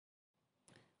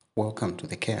Welcome to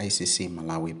the KICC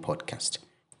Malawi podcast.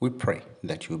 We pray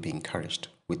that you'll be encouraged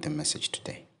with the message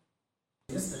today.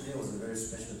 Yesterday was a very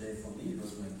special day for me. It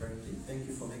was my birthday. Thank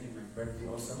you for making my birthday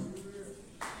awesome.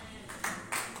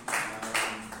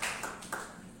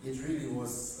 It really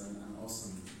was an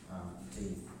awesome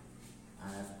day.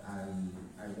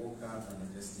 I woke up and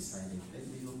I just decided, let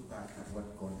me look back at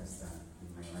what God has done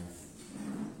in my life.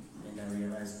 And I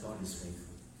realized God is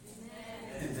faithful.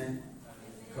 Amen.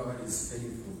 God is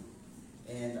faithful.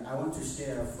 And I want to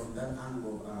share from that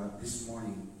angle this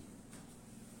morning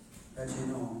that, if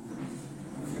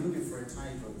you're looking for a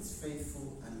title, it's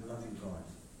Faithful and Loving God.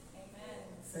 Amen.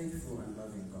 Faithful and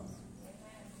Loving God.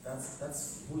 Amen.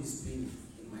 That's who He's been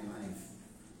in my life.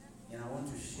 And I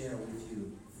want to share with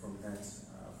you from that,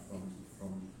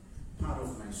 from part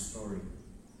of my story.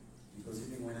 Because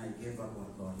even when I gave up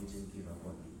on God, He didn't give up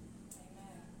on me.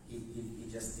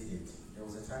 He just didn't. There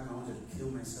was a time I wanted to kill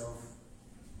myself,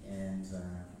 and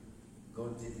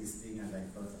God did His thing, and I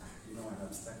thought, you know what,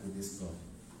 I'm stuck with this God.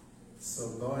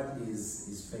 So God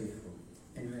is faithful.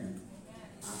 Amen.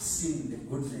 I've seen the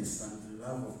goodness and the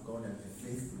love of God and the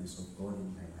faithfulness of God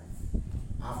in my life.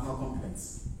 I have no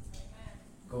complaints.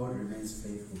 God remains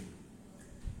faithful.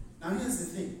 Now here's the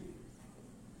thing.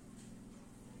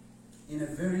 In a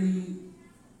very,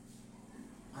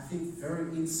 I think, very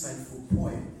insightful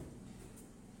poem,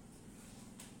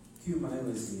 Q.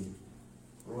 Malewezi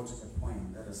wrote a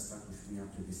poem that has stuck with me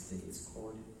up to this day. It's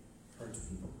called Hurt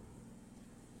People.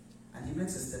 And he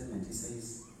makes a statement. He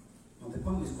says, the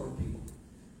poem is called People.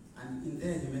 And in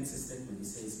there he makes a statement. He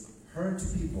says, hurt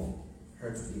people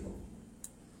hurt people.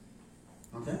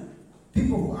 Okay?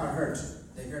 People who are hurt,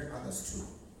 they hurt others too.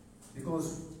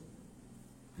 Because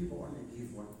people only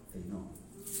give what they know.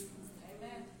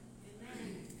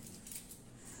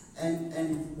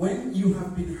 And when you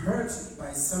have been hurt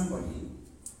by somebody,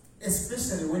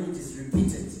 especially when it is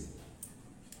repeated,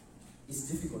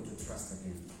 it's difficult to trust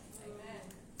again.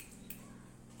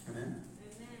 Amen?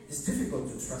 It's difficult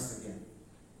to trust again.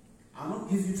 I'll not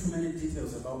give you too many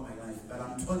details about my life, but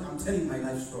I'm telling my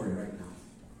life story right now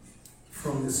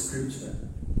from the scripture.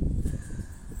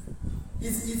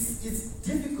 It's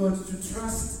difficult to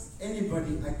trust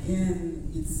anybody again.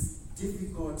 It's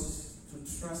difficult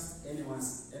to trust anyone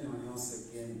else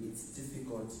again. It's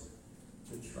difficult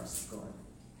to trust God.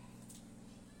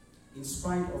 In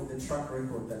spite of the track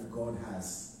record that God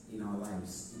has in our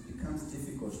lives, it becomes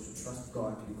difficult to trust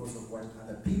God because of what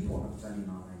other people have done in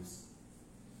our lives.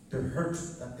 The hurt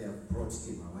that they have brought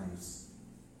in our lives.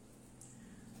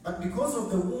 But because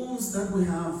of the wounds that we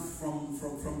have from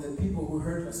the people who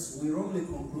hurt us, we wrongly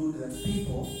conclude that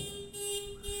people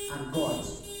and God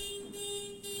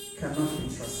cannot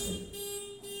be trusted.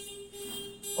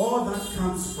 All that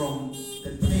comes from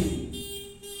the pain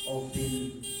of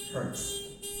being hurt.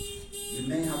 You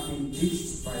may have been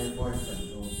ditched by a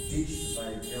boyfriend, or ditched by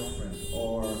a girlfriend,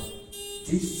 or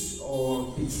ditched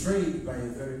or betrayed by a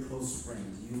very close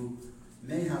friend. You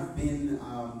may have been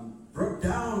brought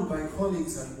down by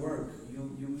colleagues at work.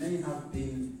 You may have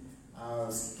been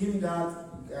schemed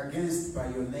out against by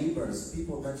your neighbors,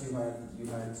 people that you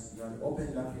had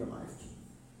opened up your life to.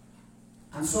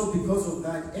 And so because of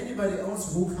that, anybody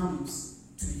else who comes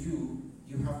to you,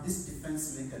 you have this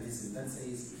defense mechanism that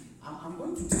says, I'm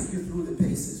going to take you through the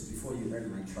paces before you earn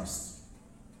my trust.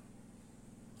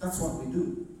 That's what we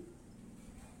do.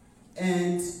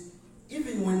 And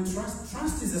even when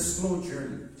trust is a slow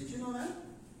journey. Did you know that?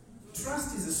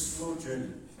 Trust is a slow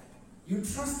journey. You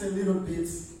trust a little bit,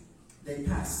 they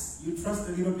pass. You trust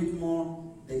a little bit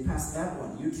more, they pass that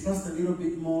one. You trust a little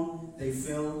bit more, they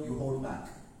fail, you hold back.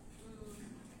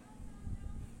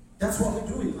 That's what we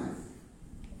do in life.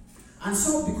 And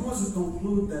so because we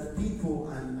conclude that people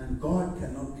and God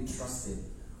cannot be trusted,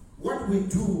 what we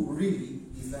do really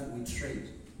is that we trade.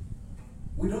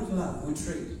 We don't love, we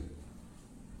trade.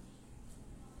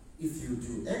 If you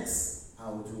do X, I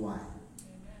will do Y.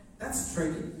 That's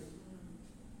trading.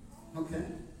 Okay?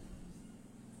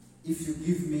 If you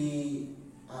give me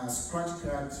a scratch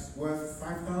card worth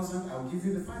 5,000, I'll give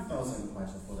you the 5,000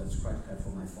 kwacha for that scratch card for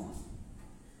my phone.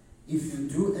 If you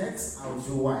do X, I'll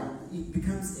do Y. It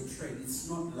becomes a trade. It's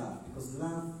not love. Because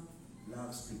love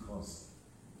loves because.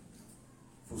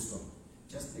 Full stop.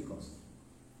 Just because.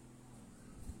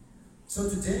 So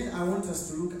today I want us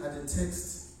to look at a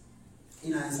text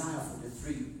in Isaiah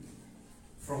 43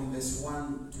 from verse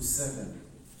 1 to 7.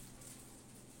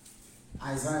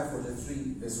 Isaiah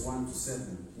 43 verse 1 to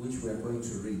 7, which we are going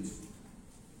to read.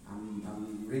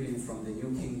 I'm reading from the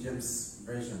New King James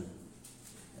Version.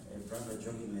 A brother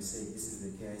jokingly said, this is the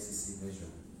KICC version.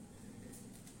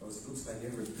 Because it looks like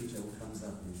every preacher who comes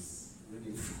up is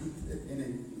reading from the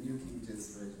New King James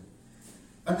Version.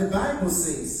 But the Bible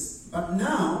says, but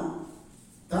now,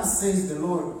 thus says the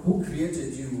Lord who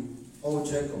created you, O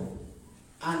Jacob,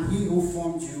 and he who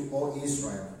formed you, O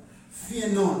Israel. Fear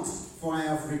not, for I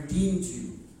have redeemed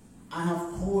you. I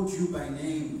have called you by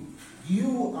name.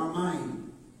 You are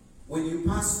mine. When you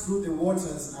pass through the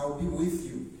waters, I will be with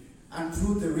you. And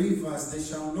through the rivers, they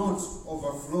shall not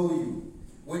overflow you.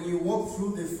 When you walk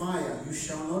through the fire, you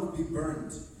shall not be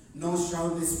burned, nor shall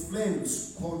the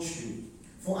flames scorch you.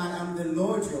 For I am the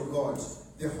Lord your God,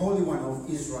 the Holy One of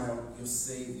Israel, your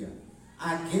Savior.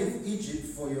 I gave Egypt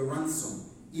for your ransom,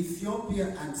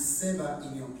 Ethiopia and Seba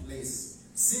in your place.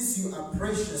 Since you are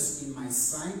precious in my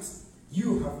sight,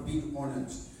 you have been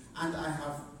honored, and I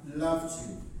have loved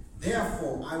you.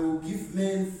 Therefore, I will give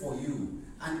men for you,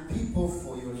 and people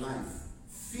for your life.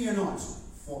 Fear not,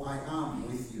 for I am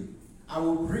with you. I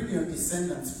will bring your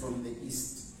descendants from the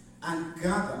east, and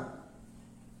gather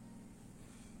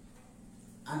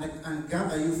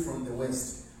you from the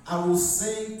west. I will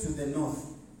say to the north,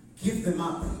 give them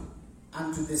up,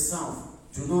 and to the south,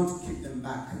 do not keep them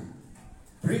back.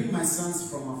 Bring my sons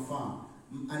from afar,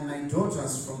 and my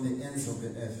daughters from the ends of the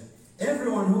earth.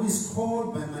 Everyone who is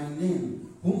called by my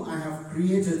name, whom I have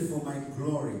created for my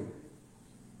glory,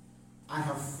 I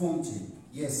have formed him.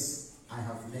 Yes, I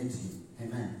have made him.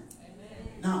 Amen.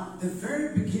 Now, the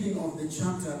very beginning of the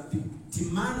chapter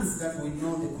demands that we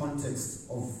know the context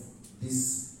of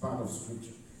this part of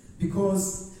scripture.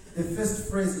 Because the first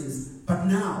phrase is, but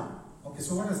now. Okay,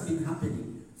 so what has been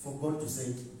happening for God to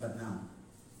say, but now?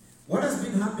 What has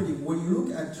been happening when you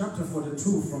look at chapter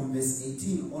 42 from verse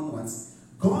 18 onwards,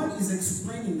 God is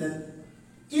explaining that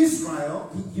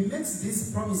Israel, he makes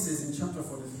these promises in chapter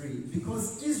 43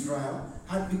 because Israel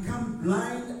had become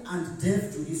blind and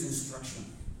deaf to his instruction.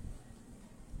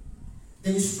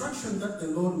 The instruction that the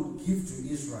Lord would give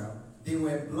to Israel, they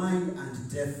were blind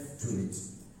and deaf to it.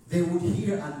 They would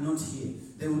hear and not hear.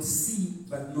 They would see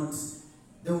but not,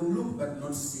 they would look but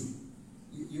not see.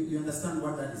 You understand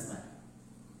what that is like?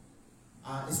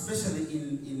 Especially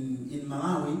in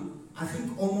Malawi, I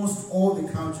think almost all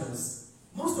the cultures,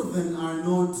 most of them are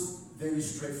not very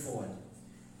straightforward.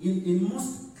 In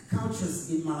most cultures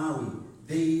in Malawi,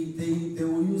 they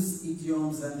will use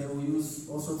idioms and they will use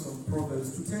all sorts of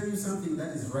proverbs to tell you something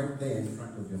that is right there in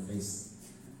front of your face.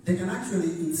 They can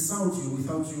actually insult you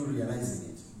without you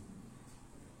realizing it.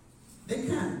 They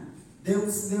can. They will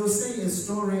say a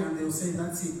story and they will say,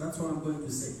 that's it, that's what I'm going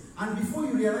to say. And before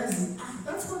you realize it,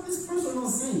 that's what this person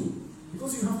was saying.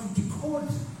 Because you have to decode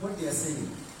what they are saying.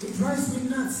 It drives me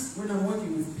nuts when I'm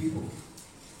working with people.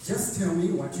 Just tell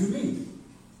me what you mean.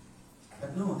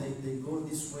 But no, they go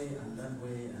this way and that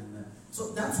way.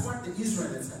 So that's what the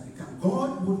Israelites had become.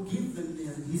 God would give them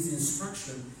his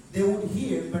instruction. They would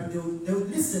hear, but they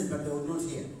would listen, but they would not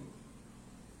hear.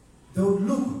 They would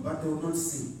look, but they would not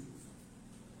see.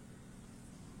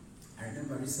 I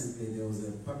remember recently there was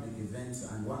a public event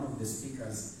and one of the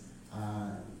speakers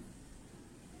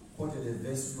quoted a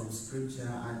verse from scripture,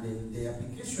 and the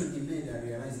application he made, I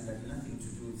realized that had nothing to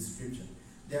do with the scripture.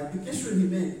 The application he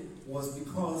made was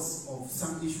because of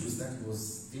some issues that he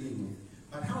was dealing with.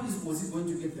 But how was he going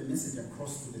to get the message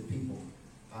across to the people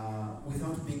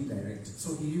without being direct?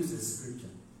 So he uses scripture.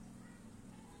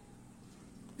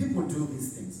 People do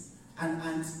these things.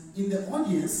 And in the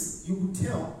audience, you could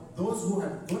tell those who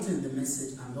had gotten the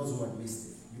message and those who had missed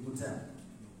it. You could tell.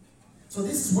 So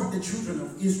this is what the children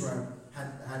of Israel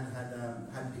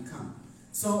had become.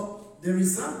 So the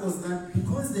result was that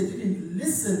because they didn't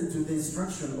listen to the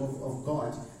instruction of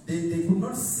God, they could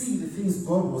not see the things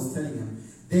God was telling them.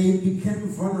 They became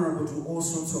vulnerable to all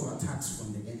sorts of attacks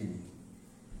from the enemy.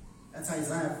 That's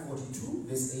Isaiah 42,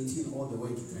 verse 18 all the way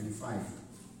to 25.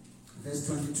 Verse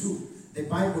 22, the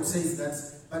Bible says that,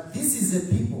 but this is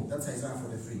a people, that's Isaiah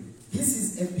 43, this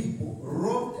is a people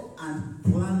robbed and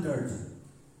plundered.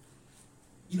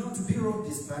 You know, to be robbed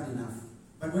is bad enough.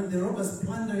 But when the robbers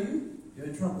plunder you, you're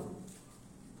in trouble.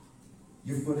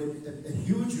 You've got a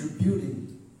huge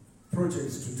rebuilding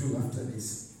project to do after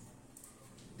this.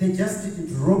 They just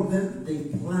didn't rob them, they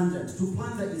plundered. To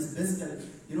plunder is basically,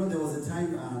 you know, there was a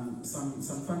time some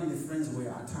family friends were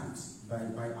attacked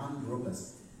by armed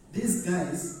robbers. These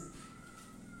guys,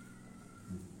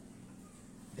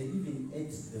 they even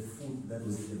ate the food that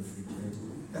was in the refrigerator.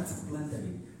 That's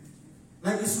plundering.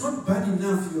 Like, it's not bad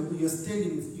enough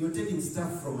you're taking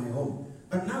stuff from my home.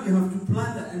 But now you have to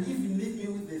plunder and even leave me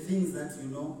with the things that you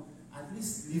know. At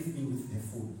least leave me with the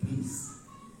food, please.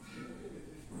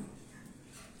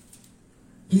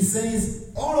 He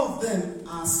says, all of them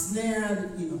are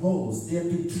snared in holes. They have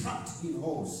been trapped in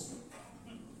holes.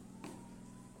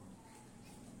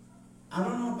 I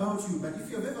don't know about you, but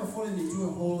if you've ever fallen into a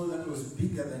hole that was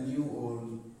bigger than you or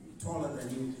taller than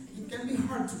you, it can be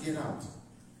hard to get out.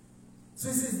 So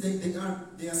it says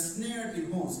they are snared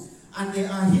in holes, and they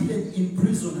are hidden in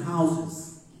prison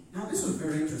houses. Now this was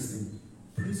very interesting.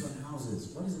 Prison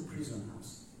houses. What is a prison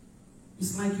house?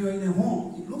 It's like you're in a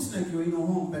home. It looks like you're in a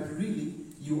home, but really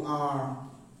you are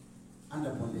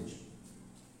under bondage.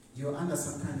 You're under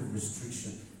some kind of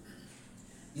restriction.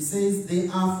 He says they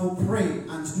are for prey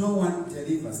and no one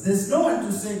delivers. There's no one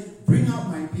to say, bring out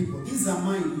my people. These are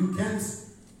mine.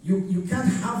 You can't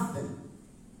have them.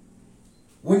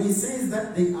 When he says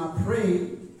that they are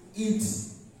prey, it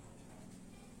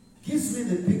gives me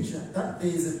the picture that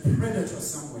there is a predator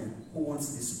somewhere who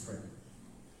wants this prey.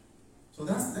 So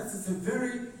that's a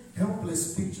very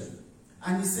helpless picture.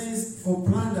 And he says for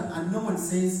plunder, and no one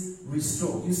says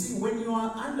restore. You see, when you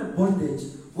are under bondage,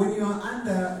 when you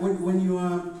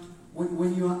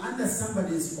are under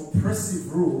somebody's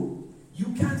oppressive rule, you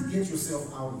can't get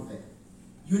yourself out of there.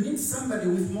 You need somebody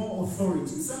with more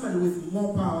authority, somebody with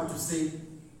more power to say,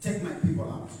 take my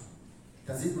people out.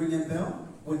 Does it ring a bell?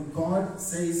 When God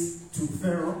says to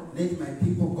Pharaoh, let my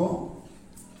people go,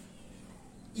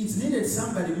 it needed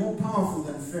somebody more powerful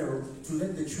than Pharaoh to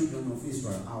let the children of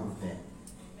Israel out of there.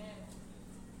 Amen.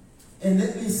 And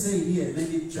let me say here,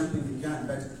 maybe jumping the gun,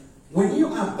 but when you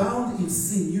are bound in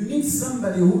sin, you need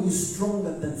somebody who is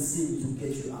stronger than sin to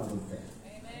get you out of there.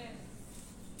 Amen.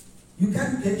 You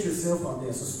can't get yourself out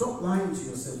there, so stop lying to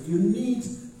yourself. You need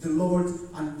the Lord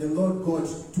and the Lord God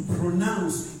to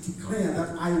pronounce, declare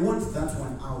that I want that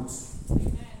one out.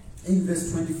 Amen. In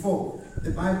verse 24,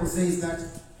 the Bible says that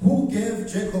who gave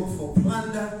Jacob for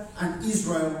plunder and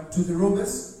Israel to the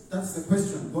robbers? That's the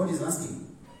question God is asking.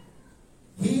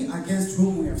 He against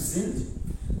whom we have sinned.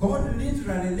 God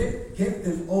literally gave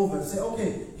them over. Say,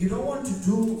 okay, you don't want to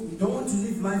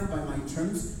live life by my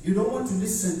terms. You don't want to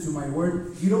listen to my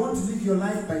word. You don't want to live your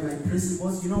life by my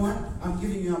principles. You know what? I'm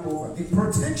giving you up over. The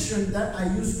protection that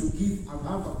I used to give and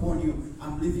have upon you,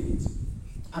 I'm leaving it.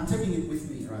 I'm taking it with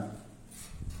me, rather.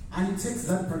 And it takes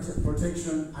that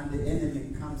protection, and the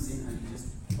enemy comes in and he just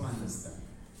plunders them.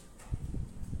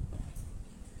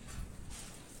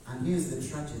 And here's the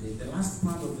tragedy. The last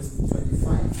part of verse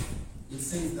 25, it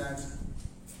says that,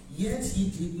 yet he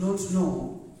did not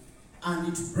know,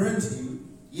 and it burned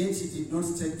him, yet he did not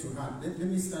take to heart. Let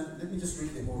me just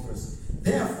read the whole verse.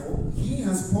 Therefore, he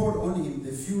has poured on him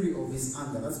the fury of his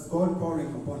anger. That's God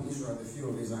pouring upon Israel the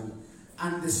fury of his anger.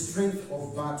 And the strength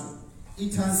of battle.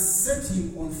 It has set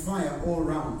him on fire all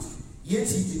round, yet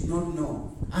he did not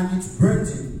know. And it burned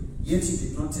him, yet he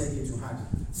did not take it to heart.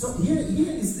 So here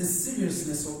is the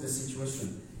seriousness of the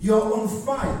situation. You are on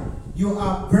fire, you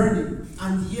are burning,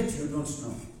 and yet you don't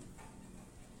know.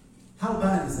 How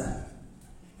bad is that?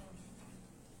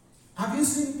 Have you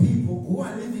seen people who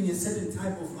are living a certain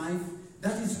type of life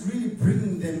that is really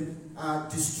bringing them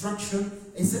destruction,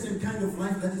 a certain kind of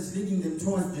life that is leading them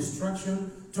towards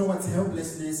destruction, towards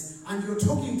helplessness, and you're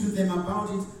talking to them about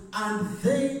it, and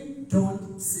they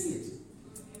don't see it.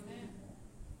 Amen.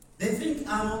 They think,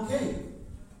 I'm okay.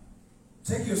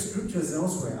 Take your scriptures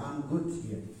elsewhere, I'm good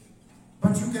here.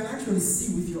 But you can actually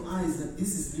see with your eyes that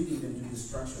this is leading them to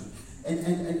destruction.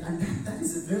 And that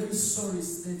is a very sorry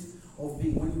state of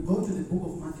being. When you go to the book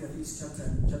of Matthew, I think it's chapter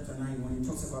 9, when he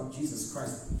talks about Jesus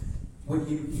Christ, when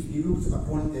he looked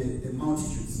upon the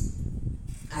multitudes,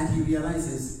 and he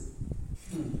realizes,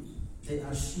 they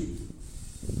are sheep,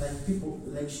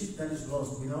 like sheep that is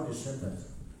lost without a shepherd,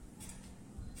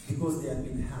 because they have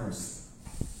been harassed.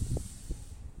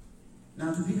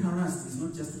 Now, to be harassed is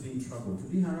not just to be in trouble. To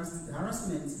be harassed,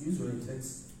 harassment usually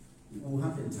will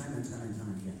happen time and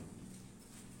time again.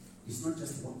 It's not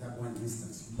just that one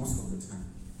instance, most of the time.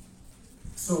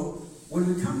 So,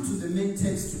 when we come to the main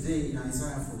text today in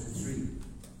Isaiah 43,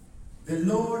 the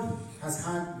Lord has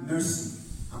had mercy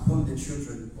upon the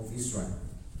children of Israel.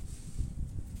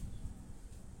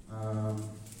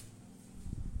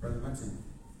 Brother Martin,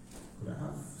 could I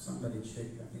have somebody check?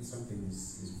 I think something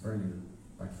is burning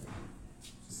back here.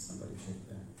 Just somebody check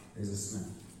that. There's a smell.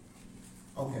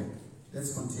 Okay,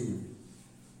 let's continue.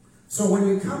 So when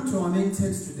we come to our main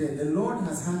text today, the Lord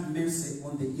has had mercy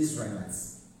on the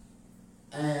Israelites.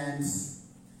 And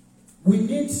we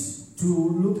need to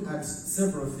look at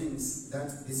several things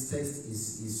that this text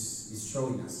is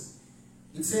showing us.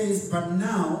 It says, but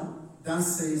now,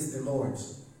 thus says the Lord,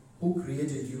 who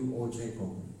created you, O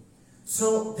Jacob.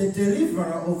 So the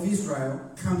deliverer of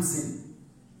Israel comes in.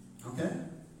 Okay?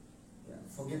 Yeah,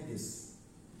 forget this.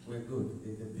 We're good.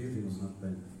 The building was not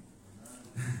burning.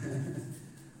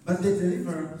 But the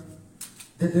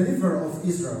deliverer of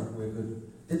Israel, we're good.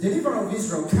 The deliverer of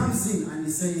Israel comes in and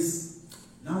he says,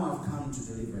 come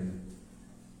to deliver you.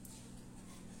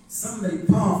 Somebody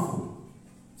powerful,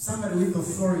 somebody with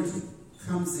authority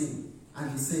comes in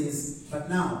and he says, but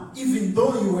now, even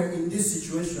though you were in this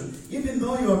situation, even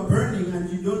though you are burning and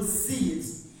you don't see it,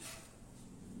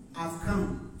 I've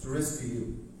come to rescue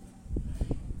you.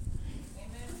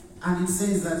 And it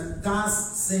says that,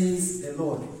 thus says the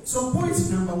Lord. So point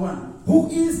number one, who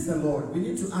is the Lord? We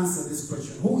need to answer this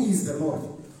question. Who is the Lord?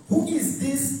 Who is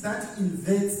this that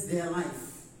invades their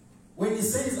life? When he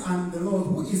says, I'm the Lord,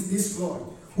 who is this Lord?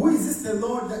 Who is this the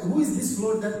Lord who is this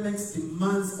Lord that makes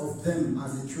demands of them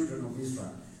as the children of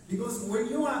Israel? Because when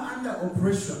you are under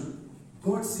oppression,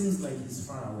 God seems like he's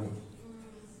far away.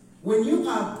 When you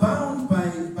are bound by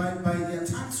the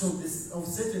attacks of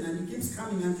Satan and he keeps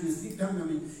coming at you,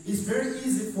 it's very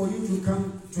easy for you to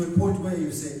come to a point where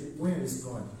you say, where is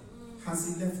God? Has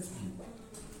he left me?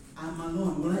 I'm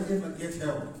alone. Will I ever get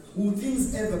help? Will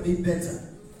things ever be better?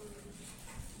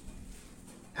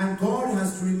 And God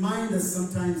has to remind us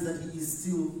sometimes that he is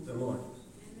still the Lord.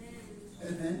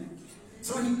 Amen.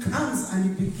 So he comes and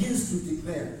he begins to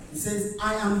declare. He says,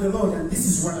 I am the Lord, and this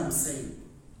is what I'm saying.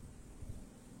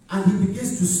 And he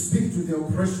begins to speak to the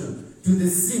oppression, to the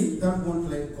sin that won't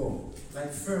let go.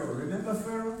 Like Pharaoh. Remember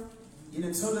Pharaoh? In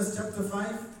Exodus chapter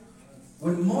 5?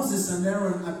 When Moses and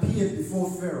Aaron appeared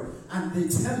before Pharaoh, and they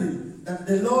tell him that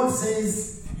the Lord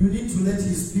says, you need to let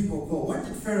his people go. What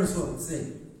did Pharaoh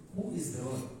say? Who is the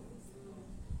Lord?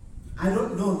 I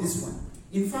don't know this one.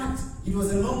 In fact, it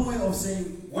was a long way of saying,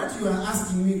 what you are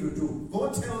asking me to do,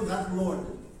 go tell that Lord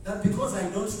that because I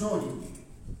don't know him,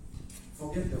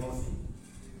 forget the whole thing.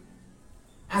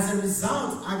 As a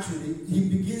result, actually, he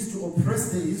begins to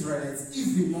oppress the Israelites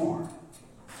even more.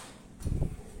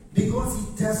 Because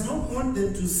he does not want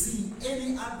them to see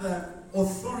any other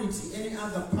authority, any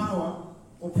other power,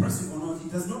 oppressive or not. He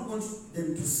does not want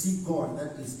them to see God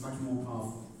that is much more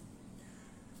powerful.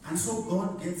 And so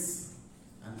God gets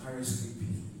an RSVP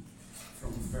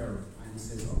from Pharaoh. And he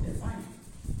says, okay, fine.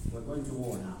 We're going to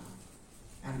war now.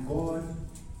 And God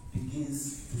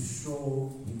begins to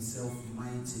show himself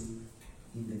mighty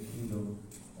in the kingdom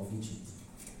of Egypt.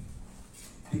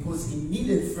 Because he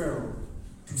needed Pharaoh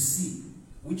to see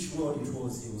which Lord it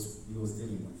was he was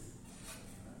dealing with.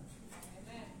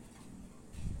 Amen.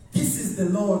 This is the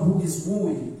Lord who is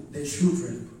wooing the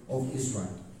children of Israel.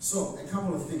 So, a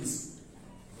couple of things.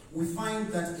 We find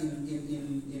that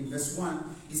in verse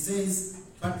 1, he says,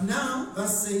 but now,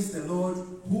 thus says the Lord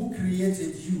who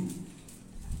created you.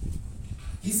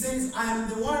 He says, I am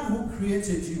the one who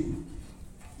created you,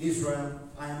 Israel.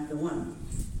 I am the one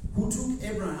who took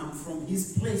Abraham from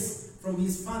his place, from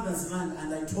his father's land,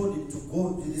 and I told him to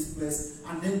go to this place.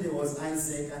 And then there was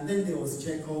Isaac, and then there was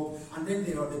Jacob, and then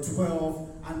there were the 12,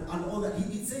 and all that.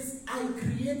 It says, I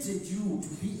created you to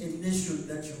be a nation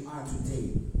that you are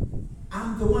today.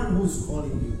 I'm the one who's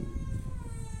calling you.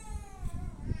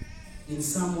 In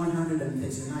Psalm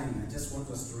 139, I just want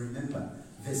us to remember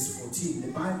verse 14.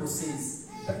 The Bible says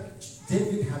that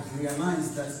David had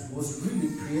realized that he was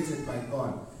really created by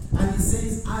God. And he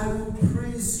says, I will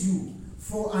praise you,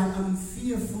 for I am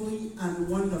fearfully and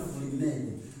wonderfully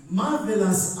made.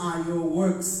 Marvelous are your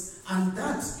works, and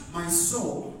that my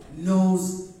soul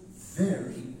knows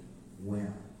very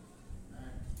well.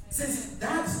 It says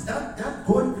that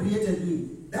God created me,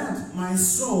 that my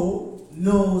soul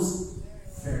knows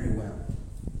very well.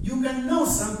 You can know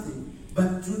something,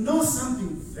 but to know something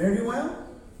very well,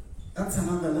 that's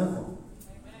another level.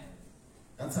 Amen.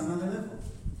 That's another level.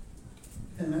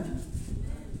 Amen.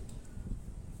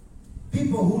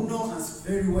 People who know us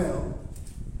very well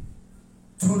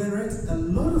tolerate a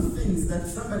lot of things that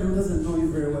somebody who doesn't know you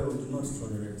very well do not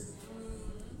tolerate.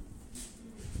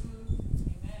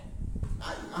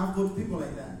 I've got people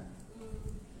like that.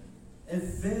 A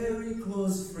very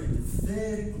close friend,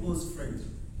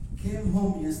 came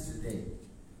home yesterday,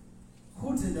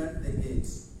 hooted at the gate,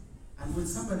 and when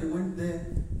somebody went there,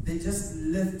 they just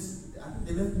left.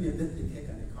 They left me a birthday cake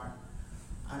and a card,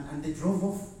 and they drove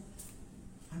off.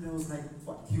 And I was like,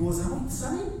 what? He was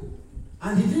outside,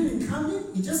 and he didn't come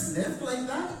in. He just left like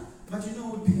that. But you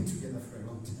know, we've been together for a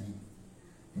long time.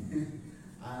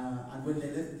 And when they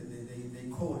left, they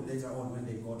called later on when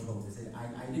they got home. They said,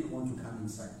 I didn't want to come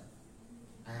inside.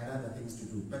 I had other things to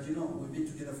do. But you know, we've been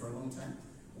together for a long time.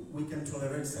 We can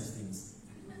tolerate such things.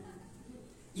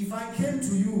 If I came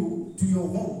to you, to your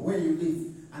home where you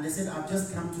live, and they said, I've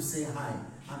just come to say hi,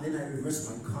 and then I reverse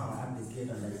my car at the gate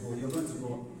and I go, you're going to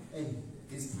go, hey,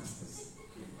 these pastors.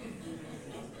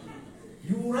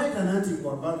 You write an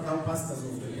article about how pastors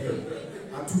of the day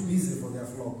are too busy for their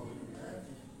flock.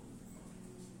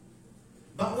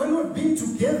 But when we've been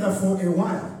together for a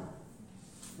while,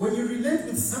 When you relate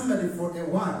with somebody for a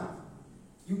while,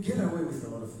 you get away with a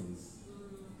lot of things.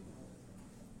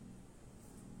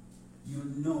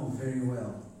 You know very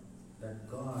well that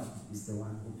God is the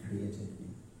one who created me.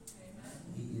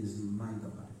 He is my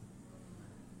God.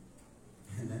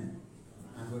 Amen.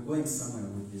 And we're going somewhere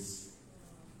with this.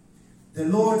 The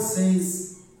Lord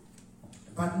says,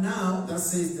 but now,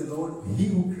 thus says the Lord, he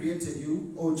who created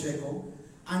you, O Jacob,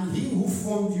 and he who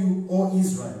formed you, O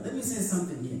Israel. Let me say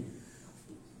something here.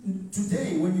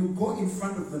 Today, when you go in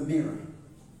front of the mirror,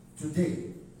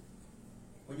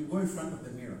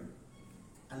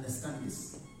 understand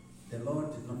this. The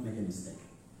Lord did not make a mistake.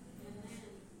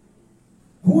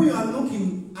 Who you are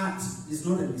looking at is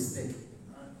not a mistake.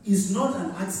 It's not an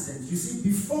accident. You see,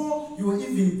 before you were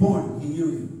even born, he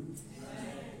knew you.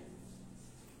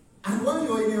 And while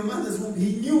you were in your mother's womb,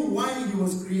 he knew why he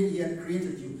had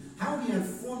created you. How he had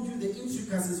formed you, the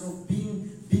intricacies of being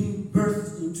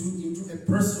birthed into a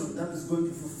person that is going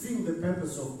to fulfill the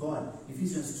purpose of God.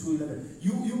 Ephesians 2:11.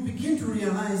 You begin to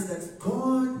realize that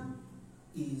God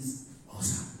is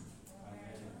awesome.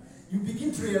 You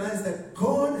begin to realize that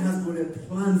God has got a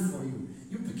plan for you.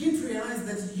 You begin to realize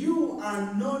that you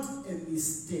are not a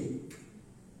mistake.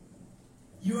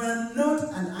 You are not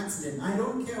an accident. I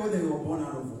don't care whether you were born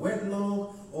out of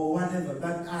wedlock or whatever,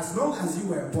 but as long as you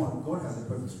were born, God has a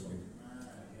purpose for you.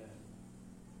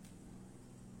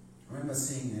 I remember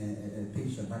seeing a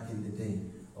picture back in the day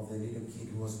of the little kid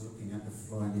who was looking at the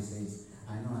floor and he says,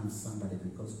 I know I'm somebody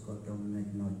because God don't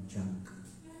make no junk.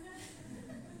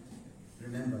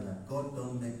 Remember that. God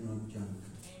don't make no junk.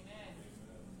 Amen.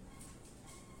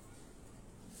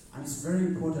 And it's very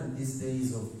important these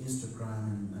days of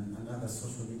Instagram and other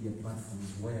social media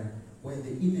platforms where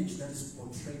the image that is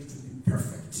portrayed to be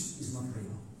perfect is not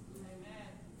real. Amen.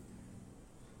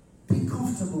 Be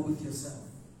comfortable with yourself.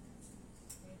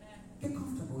 Amen. Be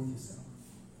comfortable with yourself.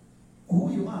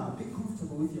 Who you are, be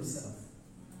comfortable with yourself.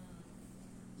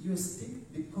 You're a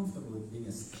stick, be comfortable with being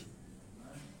a stick.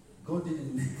 God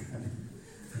didn't make that.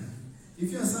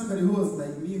 If you're somebody who was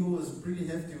like me, who was pretty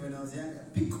hefty when I was young,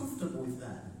 be comfortable with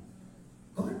that.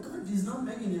 God is not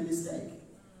making a mistake.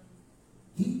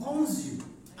 He owns you.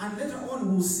 And later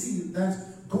on we'll see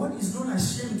that God is not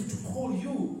ashamed to call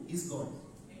you his God.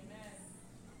 Amen.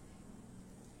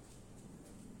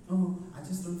 Oh, I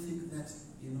just don't think that,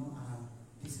 it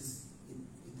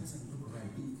doesn't look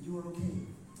right. You are okay.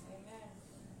 Amen.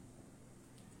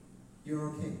 You're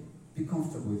okay. Be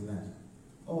comfortable with that.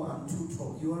 Oh, I'm too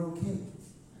tall. You are okay.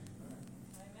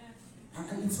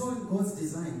 And it's all God's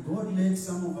design. God made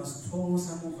some of us tall,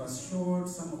 some of us short,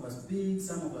 some of us big,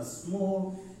 some of us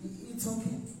small. It's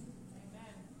okay.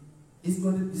 He's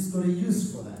got a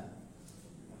use for that.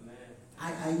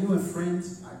 I knew a friend.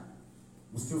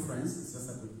 We're still friends. It's just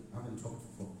that we haven't talked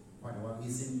for quite a while.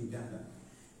 He's in Uganda.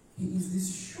 He is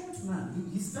this short man.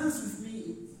 He stands with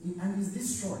me, and he's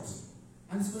this short.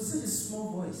 And he's got such a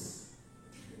small voice.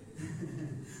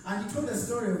 And he told a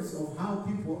story of how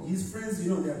people, his friends,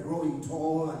 they're growing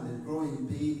tall and they're growing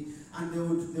big, and they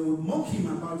would mock him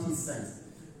about his size.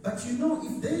 But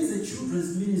if there is a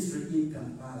children's ministry in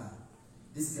Kampala,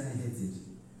 this guy heads it.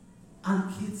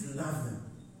 And kids love them.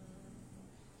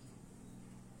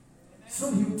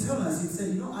 So he would tell us, he'd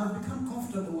say, I've become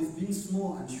comfortable with being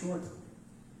small and short.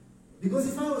 Because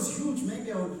if I was huge,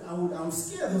 maybe I would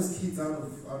scare those kids out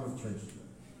of church.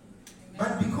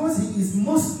 But because he is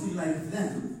mostly like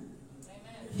them,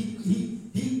 he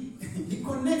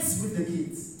connects with the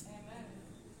kids.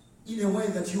 Amen. In a way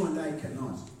that you and I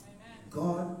cannot. Amen.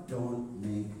 God don't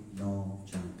make no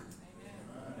junk.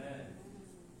 Amen.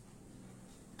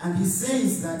 And he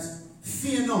says that,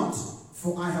 fear not,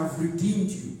 for I have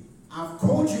redeemed you. I've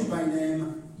called you by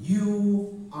name.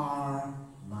 You are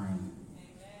mine.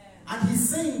 Amen. And he's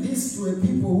saying this to a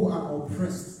people who are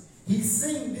oppressed. He's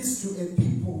saying this to a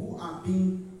people who are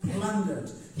being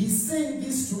plundered. He's saying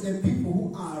this to a people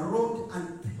who are robbed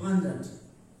and plundered.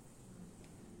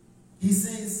 He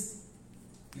says,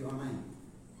 you are mine.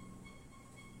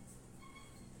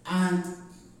 And,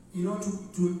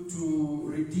 to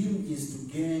redeem is to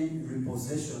gain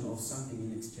repossession of something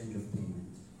in exchange of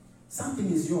payment.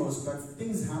 Something is yours, but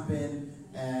things happen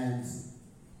and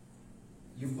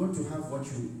you've got to have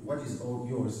what is all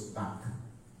yours back.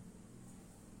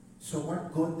 So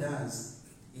what God does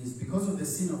is, because of the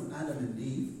sin of Adam and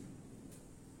Eve,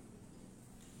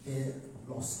 they're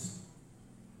lost.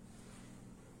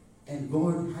 And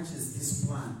God hatches this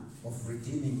plan of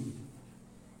redeeming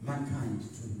mankind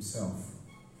to himself.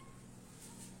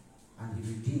 And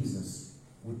he redeems us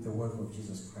with the work of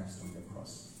Jesus Christ on the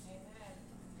cross. Amen.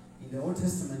 In the Old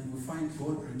Testament, we find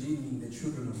God redeeming the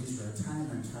children of Israel time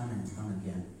and time and time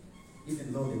again.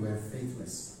 even though they were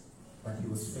faithless, but he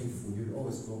was faithful. He would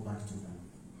always go back to them.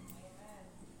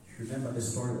 You remember the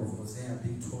story of Hosea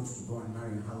being told to go and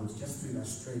marry Harlot, just to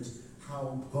illustrate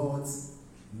how God's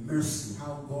mercy,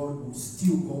 how God would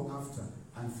still go after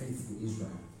unfaithful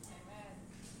Israel.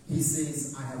 He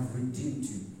says, I have redeemed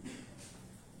you.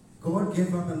 God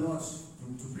gave up a lot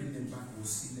to bring them back. We'll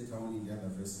see later on in the other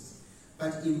verses.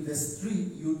 But in verse 3,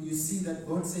 you see that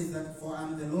God says that, for I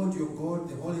am the Lord your God,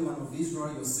 the Holy One of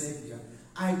Israel, your Savior.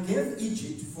 I gave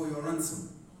Egypt for your ransom.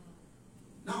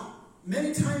 Now,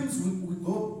 many times we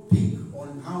go big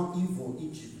on how evil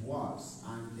Egypt was,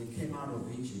 and they came out of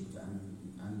Egypt,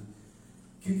 and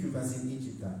cucumbers in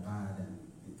Egypt are bad,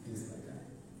 and things like that.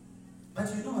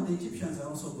 But you know, the Egyptians are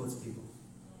also God's people.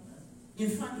 In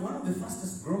fact, one of the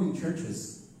fastest growing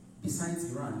churches,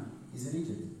 besides Iran, is in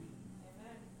Egypt.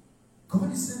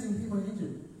 God is sending people in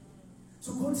Egypt.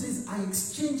 So God says, I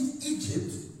exchanged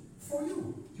Egypt for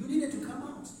you. You needed to come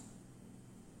out.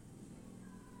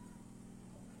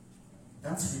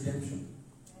 That's redemption.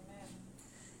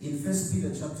 In 1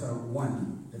 Peter chapter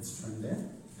 1, let's turn there.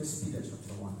 1 Peter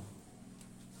chapter 1.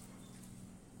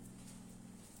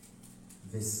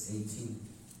 Verse 18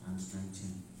 and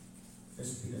 19. 1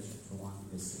 Peter chapter 1,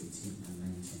 verse 18 and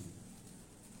 19.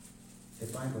 The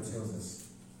Bible tells us,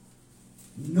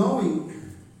 knowing,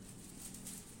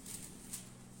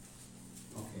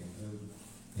 okay, the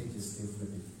page is still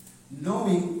flipping.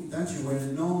 Knowing that you were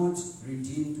not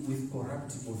redeemed with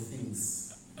corruptible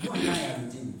things. You and I are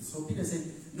redeemed. So Peter said,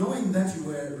 knowing that you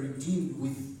were redeemed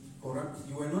with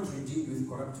you were not redeemed with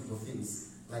corruptible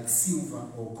things, like silver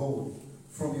or gold,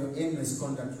 from your aimless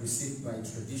conduct received by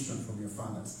tradition from your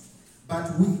fathers,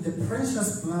 but with the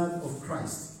precious blood of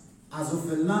Christ, as of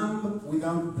a lamb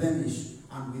without blemish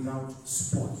and without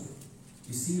spot.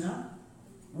 You see that?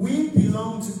 We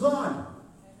belong to God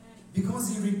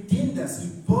because He redeemed us. He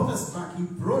bought us back. He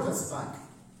brought us back.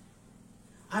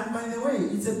 And by the way,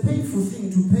 it's a painful thing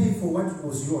to pay for what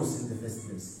was yours in the first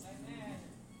place.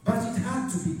 But it had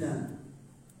to be done.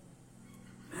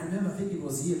 I remember, I think it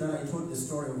was here that I told the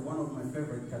story of one of my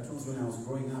favorite cartoons when I was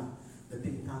growing up, the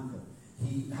Pink Panther.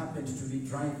 He happened to be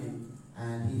driving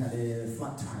and he had a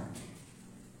flat tire.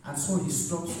 And so he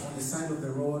stops on the side of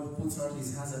the road, puts out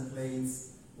his hazard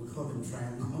plates, we call them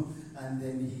triangle, and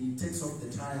then he takes off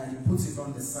the tire and he puts it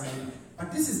on the side.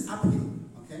 But this is uphill,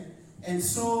 okay? And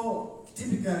so,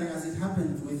 typically, as it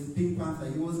happened with Pink Panther,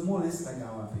 he was more or less like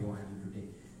our P100 today.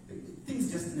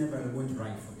 Things just never went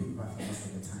right for Pink Panther most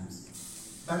of the times.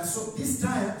 But so this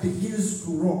tire begins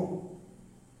to roll.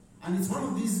 And it's one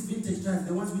of these vintage tires,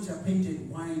 the ones which are painted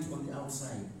white on the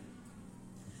outside.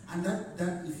 And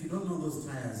that if you don't know those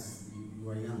tires, you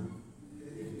are young.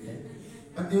 Okay?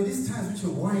 But there are these tires which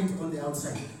are white on the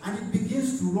outside. And it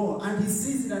begins to roll. And he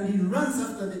sees it and he runs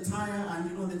after the tire. And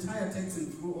you know, the tire takes him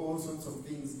through all sorts of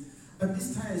things. But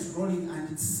this tire is rolling and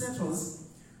it settles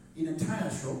in a tire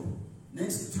shop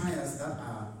next to tires that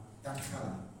are that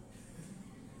color.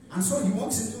 And so he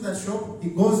walks into that shop, he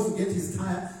goes to get his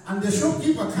tire, and the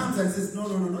shopkeeper comes and says, no,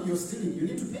 you're stealing, you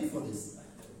need to pay for this.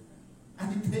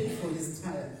 And he paid for his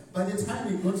tire. By the time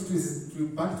he got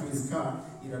back to his car,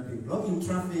 it had been blocking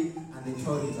traffic and they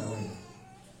towed it away.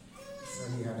 So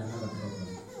he had another problem.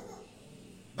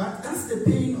 But that's the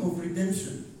pain of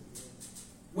redemption.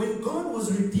 When God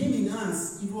was redeeming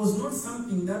us, it was not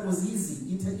something that was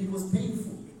easy. It was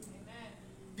painful. Amen.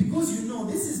 Because you know,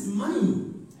 this is money.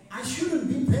 I shouldn't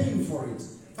be paying for it,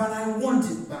 but I want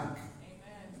it back.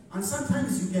 Amen. And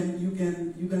sometimes you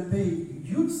can pay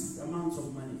huge amounts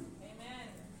of money. Amen.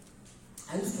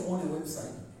 I used to own a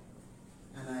website,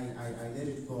 and I let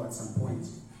it go at some point.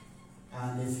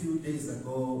 And a few days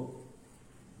ago,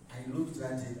 I looked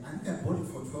at it. I think I bought it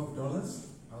for $12.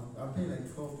 I'll pay like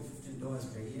 $12 to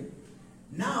 $15 per year.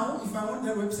 Now, if I want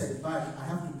that website back, I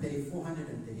have to pay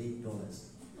 $438.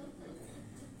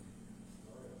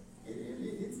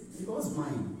 It was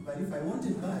mine, but if I want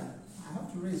it back, I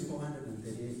have to raise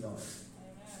 $438.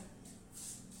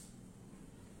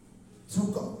 So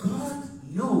God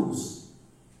knows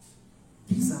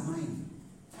these are mine.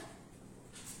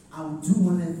 I will do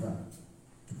whatever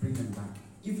to bring them back,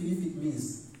 even if it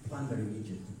means plundering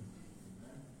Egypt.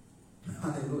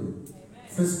 Hallelujah.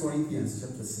 1 Corinthians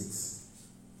chapter 6,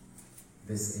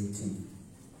 verse 18.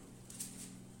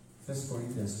 1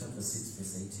 Corinthians chapter 6,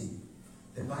 verse 18.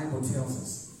 The Bible tells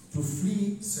us to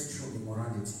flee sexual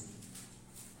immorality.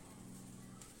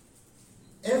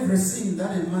 Every sin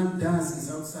that a man does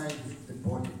is outside the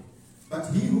body,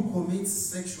 but he who commits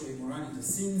sexual immorality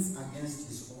sins against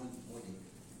his own body.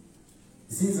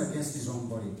 He sins against his own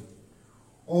body.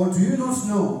 Or do you not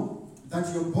know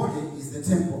that your body is the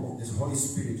temple of the Holy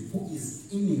Spirit who is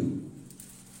in you,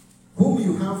 whom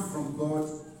you have from God,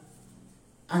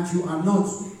 and you are not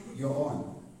your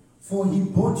own. For he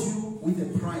bought you with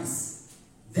a price.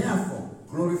 Therefore,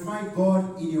 glorify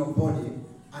God in your body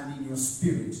and in your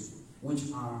spirit,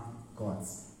 which are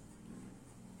God's.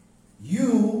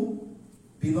 You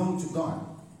belong to God.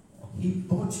 He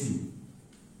bought you.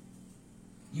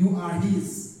 You are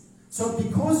his. So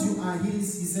because you are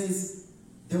his, he says,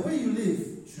 the way you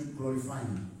live should glorify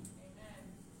him.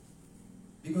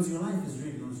 Because your life is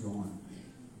really not your own,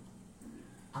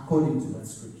 according to that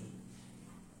scripture.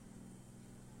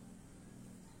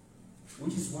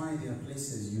 Which is why there are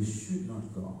places you should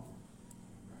not go.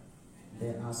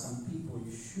 There are some people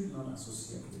you should not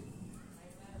associate with,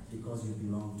 because you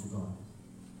belong to God.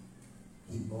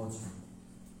 He bought you.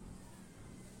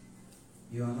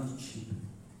 You are not cheap.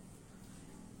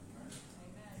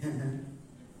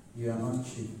 You are not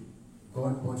cheap.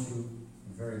 God bought you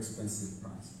a very expensive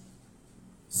price.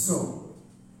 So,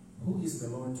 who is the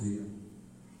Lord to you?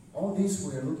 All these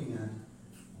we are looking at,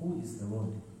 who is the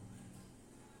Lord?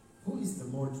 Who is the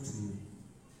Lord to you?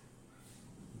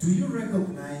 Do you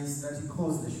recognize that he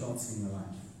calls the shots in your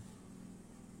life?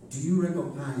 Do you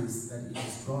recognize that it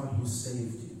is God who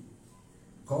saved you?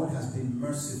 God has been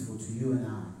merciful to you and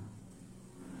I.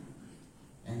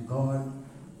 And God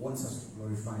wants us to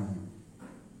glorify him.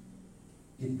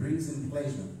 It brings him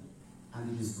pleasure,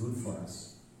 and it is good for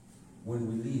us when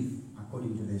we live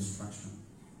according to the instruction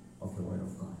of the word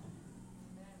of God.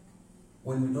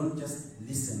 When we don't just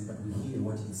listen, but we hear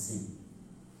what he's saying.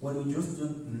 When we just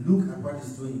don't look at what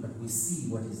he's doing, but we see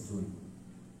what he's doing.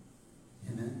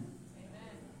 Amen?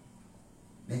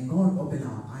 May God open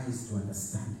our eyes to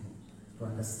understand him, to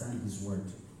understand his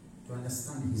word, to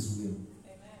understand his will.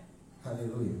 Amen.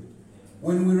 Hallelujah.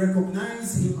 When we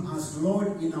recognize him as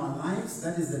Lord in our lives,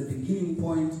 that is the beginning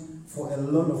point for a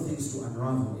lot of things to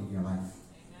unravel in your life.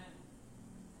 Amen.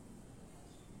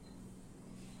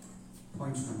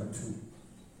 Point number 2.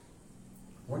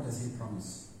 What does he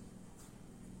promise?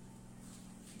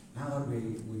 Now that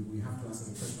we have to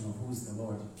answer the question of who is the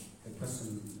Lord, the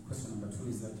question number 2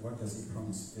 is that what does he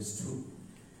promise? Verse 2.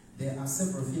 There are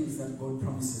several things that God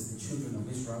promises the children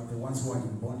of Israel, the ones who are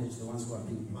in bondage, the ones who are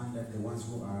being plundered, the ones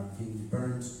who are being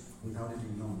burnt without it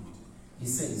being known. He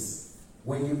says,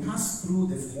 when you pass through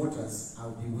the waters,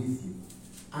 I'll be with you.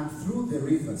 And through the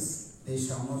rivers, they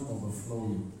shall not overflow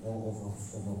you or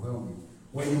overwhelm you.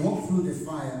 When you walk through the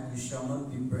fire, you shall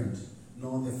not be burnt,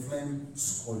 nor the flame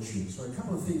scorch you. So a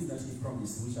couple of things that he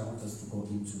promised, which I want us to go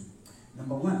into.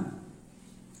 Number 1,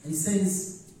 he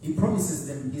says, he promises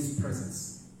them his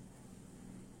presence.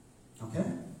 Okay?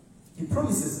 He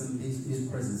promises them his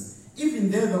presence. Even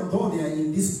though they are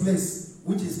in this place,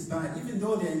 which is bad, even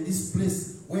though they are in this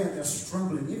place where they are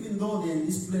struggling, even though they are in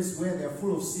this place where they are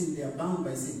full of sin, they are bound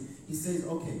by sin, he says,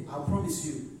 okay, I'll promise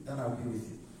you that I'll be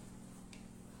with you.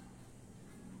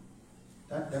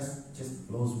 That just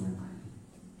blows my mind.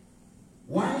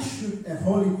 Why should a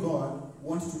holy God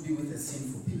want to be with a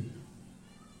sinful people?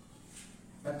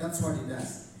 But that's what he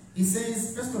does. He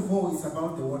says, first of all, it's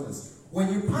about the waters.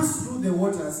 When you pass through the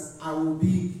waters, I will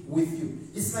be with you.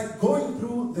 It's like going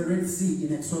through the Red Sea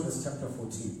in Exodus chapter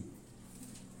 14.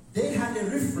 They had a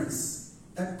reference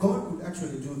that God could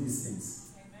actually do these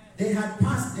things. They had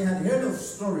heard of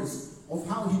stories of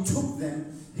how he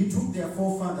took their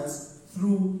forefathers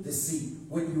through the sea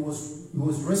when he was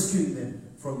rescuing them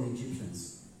from the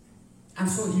Egyptians. And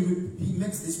so he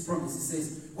makes this promise. He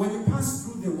says, when you pass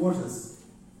through the waters,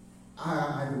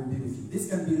 I will be with you. This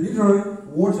can be literal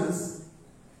waters,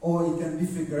 or it can be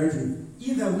figurative.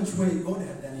 Either which way, God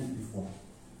had done it before.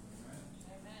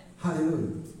 Amen.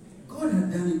 Hallelujah. God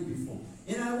had done it before.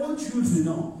 And I want you to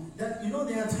know that,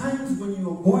 there are times when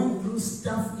you're going through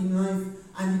stuff in life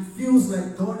and it feels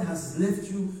like God has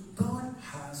left you. God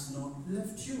has not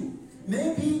left you.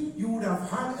 Maybe you would have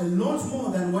had a lot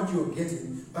more than what you're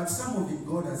getting, but some of it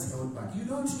God has held back. You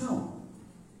don't know.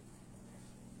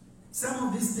 Some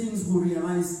of these things we'll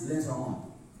realize later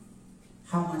on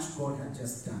how much God had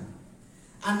just done.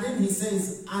 And then he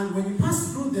says, and when you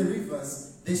pass through the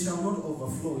rivers, they shall not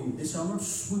overflow you. They shall not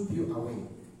sweep you away.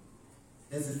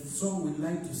 There's a song we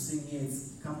like to sing here. It's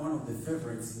become one of the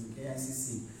favorites in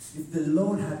KICC. If the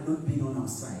Lord had not been on our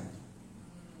side,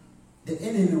 the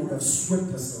enemy would have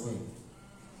swept us away.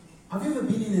 Have you ever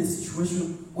been in a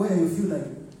situation where you feel like,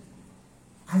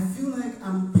 I feel like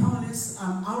I'm powerless,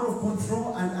 I'm out of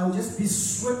control, and I'll just be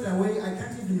swept away. I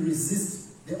can't even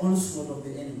resist the onslaught of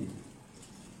the enemy.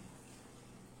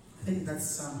 I think that's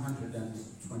Psalm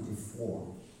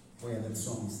 124, where that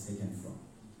song is taken from.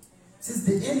 It says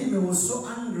the enemy was so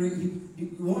angry, he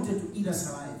wanted to eat us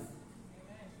alive.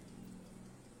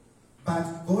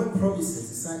 But God promises,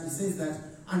 he says that,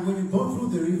 and when you go through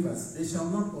the rivers, they shall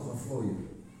not overflow you.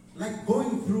 Like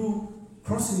going through,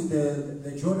 crossing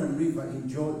the Jordan River in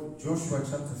Joshua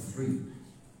chapter 3.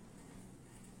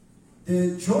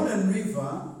 The Jordan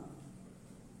River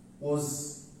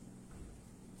was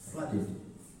flooded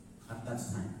at that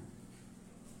time.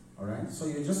 Alright? So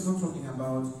you're just not talking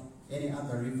about any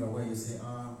other river where you say,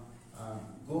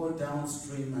 go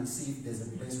downstream and see if there's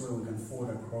a place where we can ford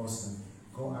across and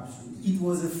go upstream. It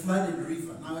was a flooded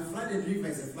river. Now a flooded river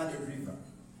is a flooded river.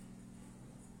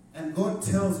 And God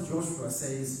tells Joshua,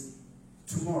 says,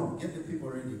 tomorrow, get the people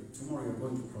ready. Tomorrow you're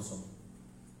going to cross over.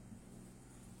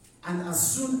 And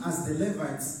as soon as the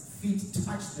Levites' feet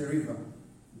touch the river,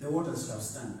 the waters shall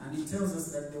stand. And he tells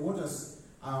us that the waters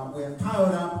were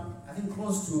piled up, I think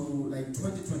close to like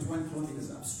 21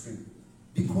 kilometers upstream.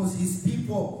 Because his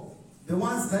people, the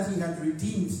ones that he had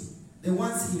redeemed, the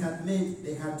ones he had made,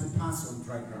 they had to pass on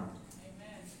dry ground.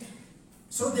 Amen.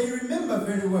 So they remember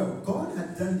very well, God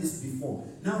had done this before.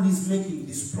 Now he's making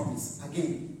this promise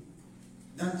again.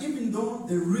 That even though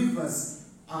the rivers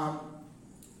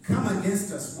come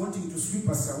against us, wanting to sweep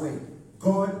us away,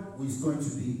 God is going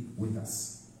to be with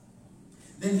us.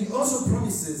 Then he also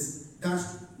promises that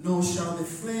nor shall the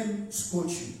flame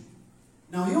scorch you.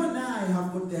 Now you and I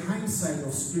have got the hindsight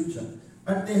of Scripture,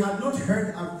 but they had not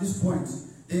heard at this point.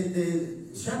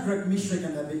 The Shadrach, Meshach,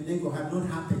 and Abednego had not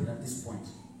happened at this point.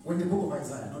 When the book of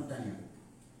Isaiah, not Daniel.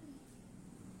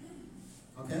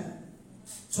 Okay?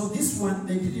 So this one,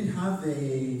 they didn't have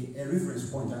a reference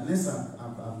point, unless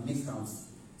I've missed out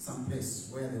some place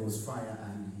where there was fire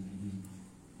and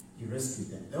he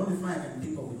rescued them. The only fire I can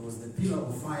think of it was the pillar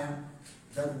of fire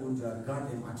that would guard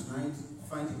them at night,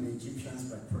 fighting the Egyptians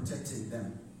but protecting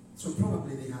them. So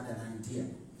probably they had an idea.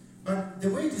 But the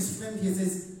way it is framed here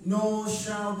says, nor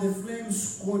shall the flame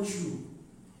scorch you.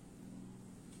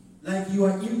 Like you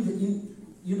are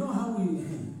you know how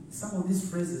some of these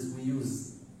phrases we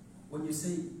use when you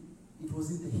say it was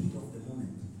in the heat of the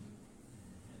moment.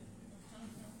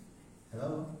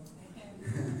 Hello?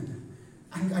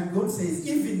 and God says,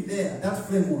 even there, that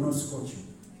flame will not scorch you.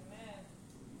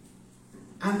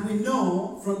 And we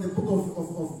know from the book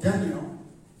of Daniel,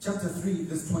 chapter 3,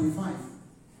 verse 25,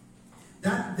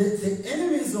 that the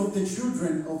enemies of the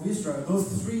children of Israel,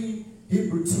 those 3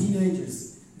 Hebrew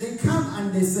teenagers, they come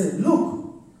and they say,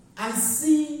 look, I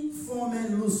see 4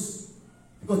 men loose,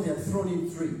 because they had thrown in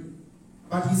 3.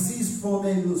 But he sees 4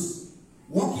 men loose,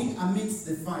 walking amidst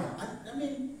the fire. I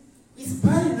mean, it's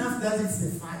bad enough that it's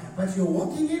the fire, but you're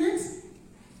walking in it?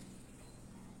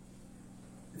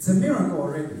 It's a miracle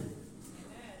already.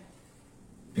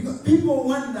 Because people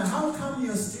wonder, how come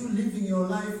you're still living your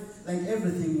life like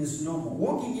everything is normal?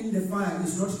 Walking in the fire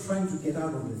is not trying to get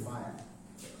out of the fire.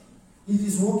 It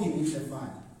is walking in the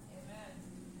fire.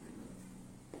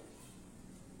 Amen.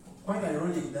 Quite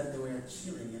ironic that they were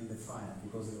chilling in the fire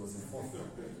because there was a 4th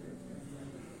one.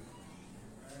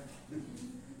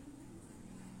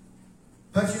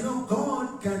 But you know,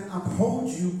 God can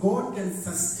uphold you, God can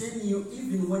sustain you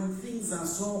even when things are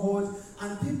so hard.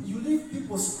 And you leave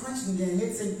people scratching their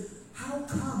heads saying, how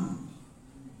come?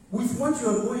 With what you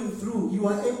are going through, you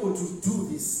are able to do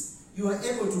this. You are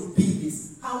able to be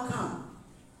this. How come?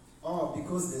 Oh,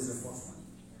 because there's a 4th one.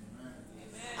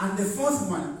 Amen. And the 4th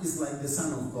one is like the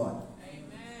Son of God.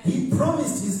 Amen. He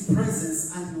promised his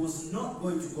presence and he was not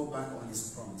going to go back on his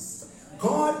promise.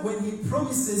 God, when he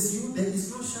promises you, there is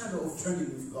no shadow of turning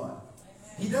with God.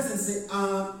 He doesn't say,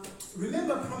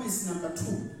 remember promise number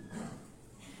 2.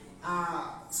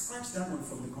 Scratch that one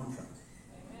from the contract.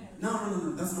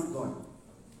 No, that's not God.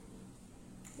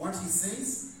 What he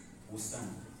says will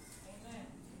stand. Amen.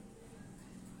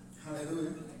 Hallelujah.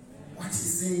 Amen. What he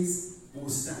says will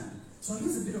stand. So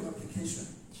here's a bit of application.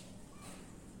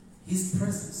 His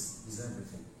presence is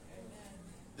everything. Amen.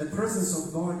 The presence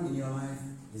of God in your life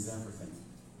is everything.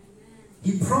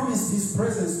 He promised his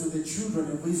presence to the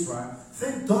children of Israel.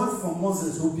 Thank God for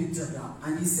Moses who picked it up.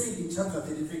 And he said in chapter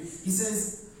 33, he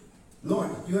says, Lord,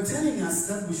 you are telling us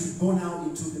that we should go now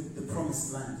into the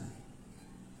promised land.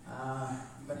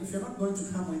 But if you're not going to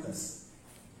come with us,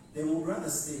 then we'll rather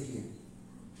stay here.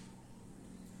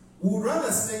 We'll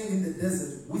rather stay in the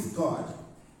desert with God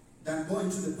than go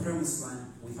into the promised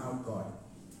land without God.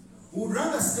 We'll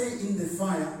rather stay in the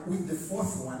fire with the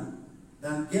 4th one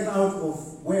than get out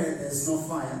of where there's no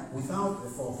fire without the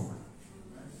 4th one.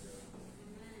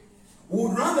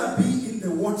 We'd rather be in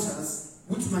the waters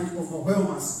which might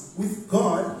overwhelm us with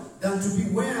God than to be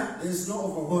where there's no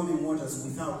overwhelming waters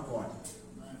without God.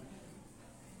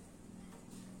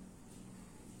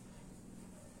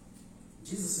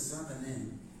 Jesus' other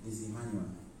name is Emmanuel.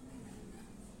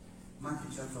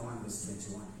 Matthew chapter 1 verse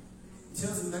 21. It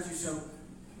tells him that you shall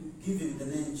give him the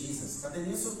name Jesus. But then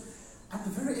also, at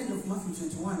the very end of Matthew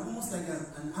 21, almost like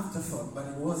an afterthought, but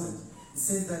it wasn't. It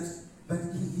says that, but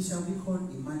he shall be called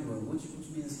Emmanuel, which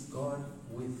means God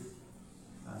with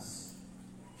us.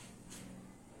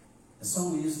 A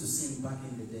song we used to sing back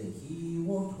in the day. He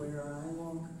walked where I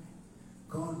walk,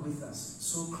 God with us,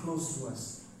 so close to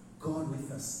us, God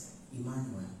with us,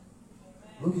 Emmanuel.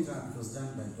 Look it up, it was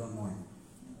done by John Moy.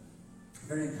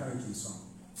 Very encouraging song.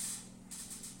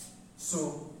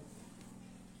 So,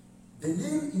 the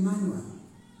name Emmanuel,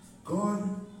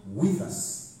 God with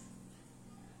us.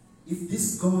 If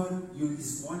this God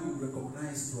is one you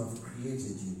recognize to have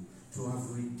created you, to have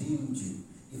redeemed you,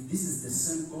 if this is the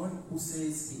same God who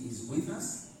says he is with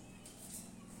us,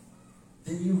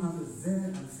 then you have a very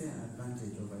unfair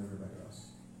advantage over everybody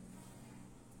else.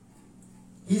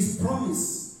 His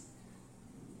promise,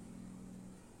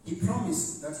 he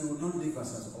promised that he would not leave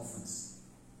us as orphans.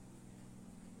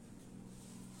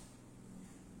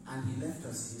 And he left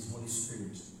us his Holy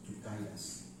Spirit to guide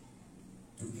us,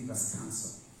 to give us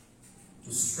counsel,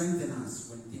 to strengthen us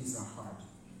when things are hard.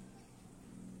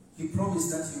 He promised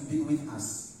that he'll be with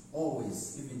us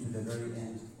always, even to the very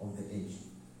end of the age.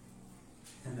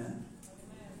 Amen?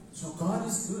 So God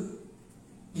is good.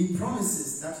 He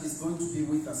promises that he's going to be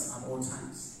with us at all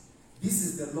times. This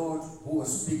is the Lord who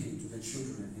was speaking to the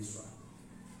children of Israel.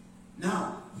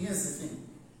 Now, here's the thing.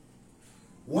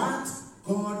 What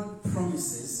God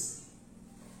promises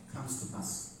comes to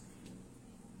pass.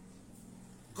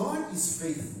 God is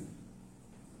faithful.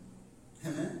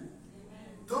 Amen?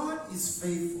 God is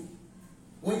faithful.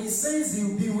 When he says he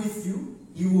will be with you,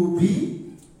 he will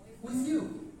be with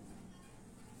you.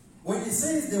 When he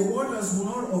says the waters will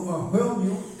not overwhelm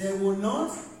you, they will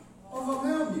not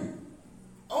overwhelm you.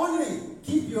 Only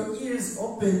keep your ears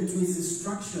open to his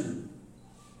instruction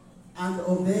and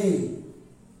obey.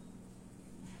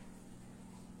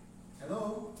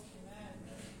 Hello?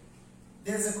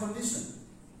 There's a condition.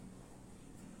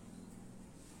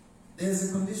 There's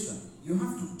a condition. You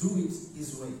have to do it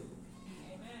his way.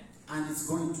 Amen. And it's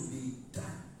going to be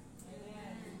done.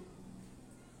 Amen.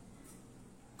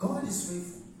 God is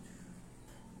faithful.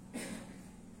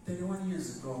 31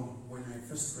 years ago, when I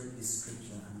first read this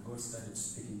scripture and God started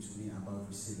speaking to me about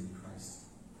receiving Christ,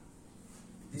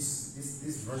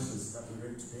 these verses that we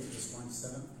read today, verse 1 to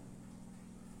 7,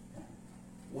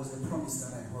 was a promise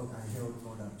that I held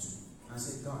God up to. I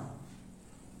said, God,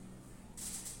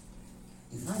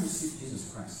 if I receive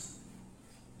Jesus Christ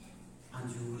and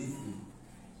you leave me,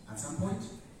 at some point,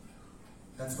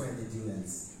 that's where the deal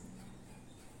ends.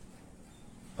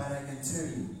 But I can tell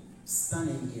you,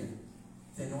 standing here,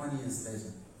 31 years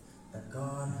later, that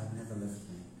God had never left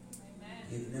me. Amen.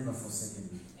 He had never forsaken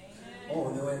me. Amen.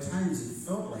 Oh, there were times it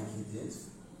felt like he did.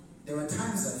 There were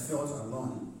times I felt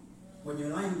alone. When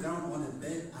you're lying down on a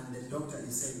bed and the doctor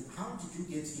is saying, how did you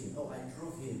get here? Oh, I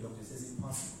drove here. The doctor says,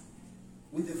 impossible.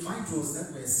 With the vitals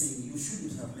that we're seeing, you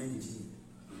shouldn't have made it here.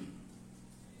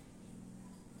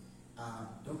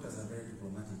 Doctors are very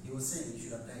diplomatic. He was saying you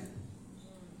should have died.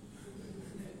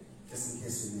 Just in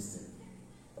case you missed it.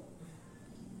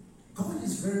 God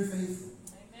is very faithful.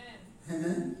 Amen.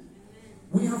 Amen.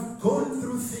 We have gone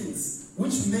through things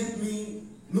which make me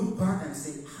look back and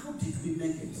say, how did we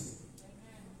make it?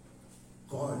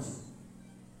 God.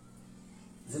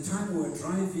 The time we were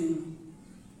driving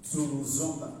to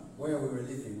Zomba, where we were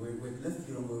living, we left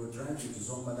Europe, we were driving to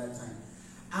Zomba that time.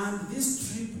 And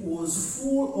this trip was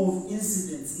full of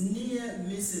incidents, near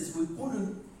misses. We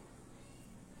couldn't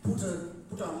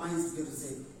put our minds together to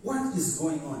say, what is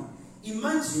going on?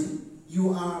 Imagine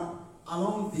you are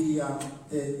along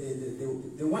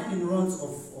the winding roads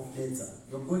of Delta.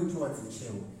 You're going towards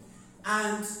Nchewo.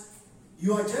 And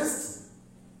you are just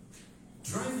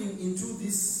driving into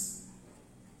this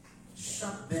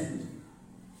sharp bend.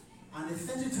 And a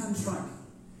 30-ton truck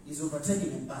is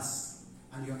overtaking a bus.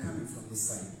 And you're coming from this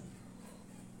side.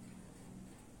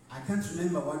 I can't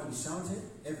remember what we shouted.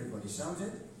 Everybody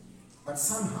shouted. But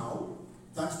somehow,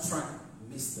 that truck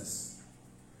missed us.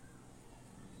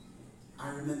 I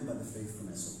remember the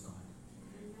faithfulness of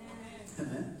God.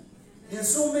 Amen. There are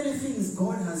so many things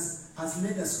God has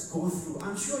made us go through.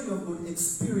 I'm sure you have got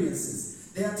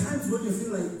experiences. There are times when you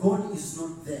feel like God is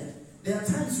not there. There are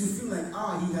times you feel like,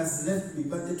 he has left me.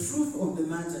 But the truth of the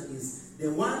matter is,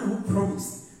 the one who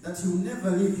promised that he will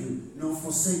never leave you nor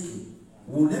forsake you,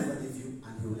 will never leave you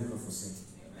and he will never forsake you.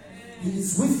 Amen. He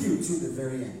is with you till the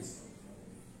very end.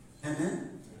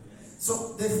 Amen?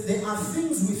 So there are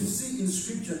things we see in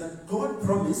scripture that God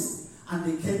promised and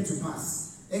they came to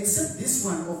pass. Except this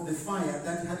one of the fire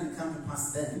that hadn't come to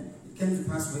pass then. It came to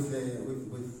pass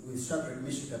with Shadrach,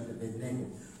 Meshach, and Abednego.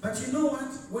 But you know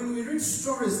what? When we read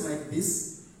stories like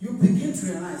this, you begin to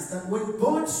realize that when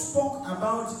God spoke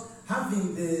about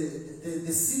having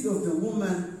the seed of the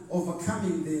woman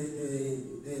overcoming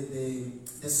the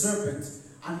serpent,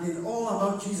 and then all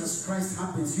about Jesus Christ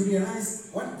happens, you realize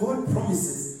what God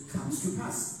promises comes to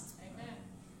pass. Amen.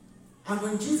 And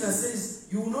when Jesus says,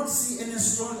 you will not see any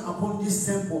stone upon this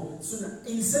temple, so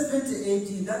in 70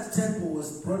 AD, that temple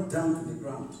was brought down to the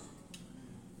ground.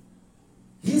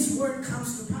 His word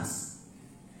comes to pass.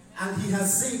 And he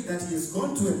has said that he has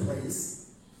gone to a place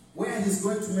where he's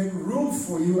going to make room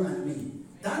for you and me.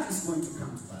 That is going to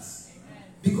come to pass. Amen.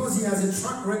 Because he has a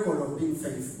track record of being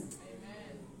faithful.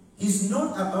 Amen. He's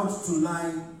not about to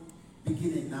lie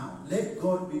beginning now. Let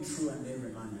God be true and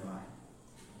every man a lie.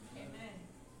 Amen.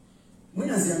 When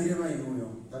has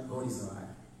that God is a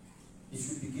liar? It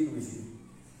should begin with you.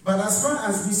 But as far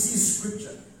as we see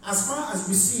scripture, as far as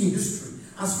we see history,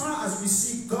 as far as we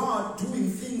see God doing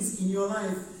things in your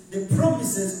life, the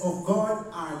promises of God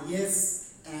are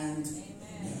yes and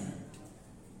amen.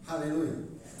 Hallelujah.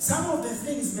 Some of the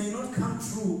things may not come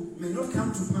true, may not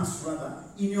come to pass rather,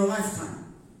 in your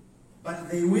lifetime. But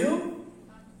they will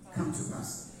come to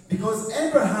pass. Because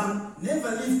Abraham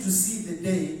never lived to see the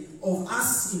day of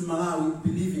us in Malawi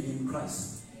believing in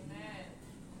Christ. Amen.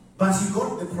 But he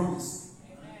got the promise.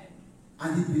 Amen.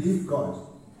 And he believed God.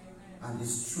 Amen. And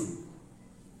it's true.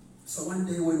 So one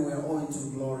day when we are all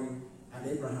into glory, and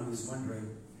Abraham is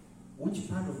wondering, which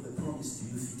part of the promise do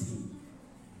you fit in?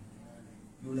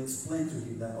 You'll explain to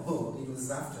him that, oh, it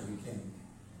was after you came.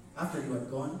 After you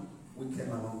had gone, we came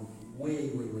along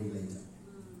way, way, way later.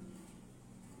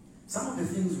 Some of the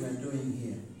things we are doing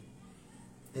here,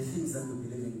 the things that we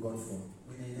believe in God for,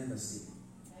 we may never see.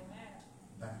 Amen.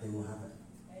 But they will happen.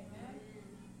 Amen.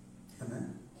 Amen?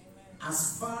 Amen.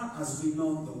 As far as we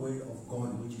know the word of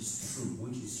God, which is true,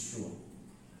 which is sure,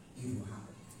 it will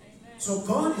happen. Amen. So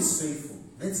God is faithful.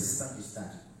 Let's establish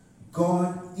that.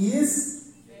 God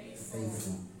is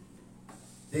faithful.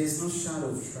 There is no shadow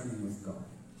of turning with God.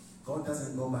 God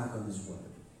doesn't go back on his word.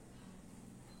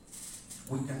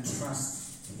 We can trust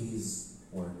his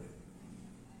word.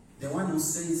 The one who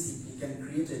says he can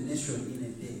create a nation in a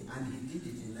day, and he did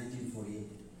it in 1948.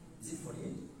 Is it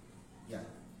 48? Yeah.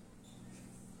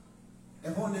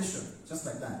 A whole nation, just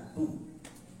like that. Boom.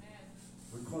 Amen.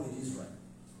 We call it Israel.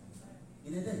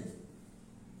 In a day.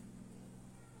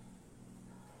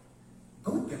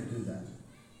 God can do that. Amen.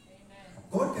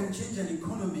 God can change an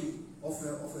economy of a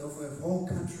whole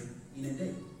country in a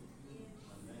day.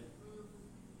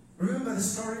 Remember the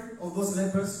story of those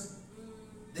lepers?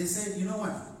 They said, you know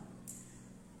what?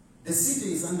 The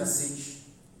city is under siege.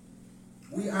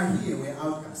 We are here, we're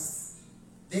outcasts.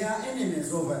 There are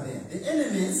enemies over there. The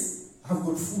enemies have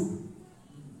got food.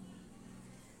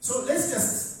 So let's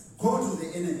just go to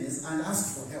the enemies and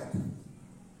ask for help.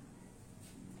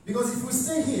 Because if we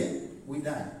stay here, we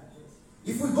die.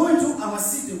 If we go into our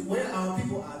city where our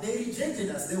people are, they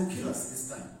rejected us, they will kill us this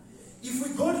time. If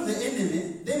we go to the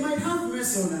enemy, they might have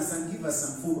mercy on us and give us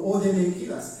some food, or they may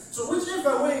kill us. So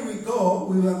whichever way we go,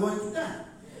 we are going to die.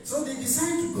 So they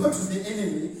decide to go to the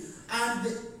enemy, and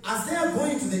as they are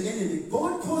going to the enemy,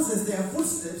 God causes their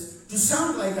footsteps to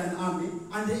sound like an army,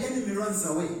 and the enemy runs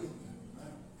away.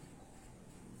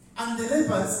 And the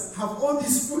lepers have all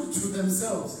this food to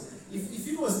themselves. If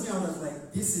it was me, I was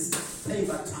like, this is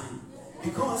payback time.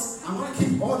 Because I'm going to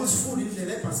keep all this food in the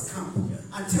lepers' camp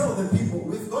and tell the people,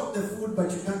 we've got the food,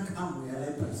 but you can't come, we are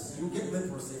lepers. You get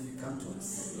leprosy if you come to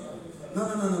us. No,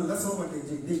 that's not what they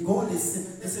did. They go, they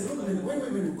say, look,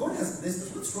 wait, God has blessed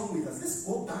us. What's wrong with us? Let's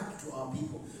go back to our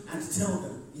people and tell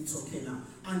them it's okay now.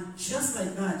 And just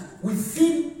like that,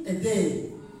 within a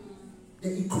day,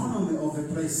 the economy of a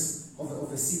place, of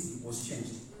a city was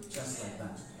changed. Just like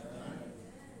that.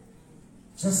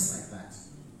 Just like that.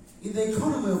 In the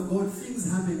economy of God,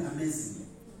 things happen amazingly.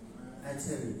 I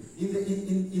tell you.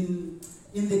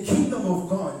 In the kingdom of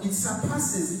God, it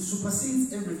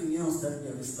supersedes everything else that we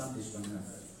have established on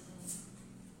earth.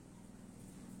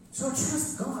 So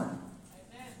trust God.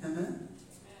 Amen?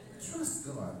 Trust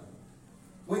God.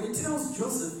 When he tells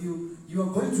Joseph, you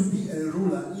are going to be a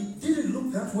ruler, it didn't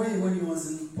look that way when he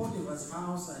was in Potiphar's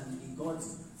house and he got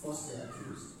falsely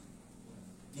accused.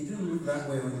 It didn't look that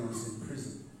way when he was in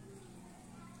prison.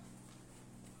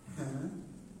 Amen?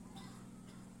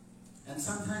 And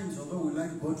sometimes, although we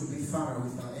like God to be thorough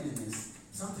with our enemies,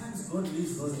 sometimes God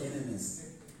leaves those enemies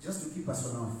just to keep us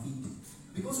on our feet.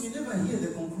 Because we never hear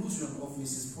the conclusion of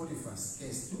Mrs. Potiphar's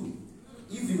case, do we?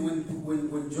 Even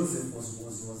when Joseph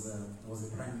was a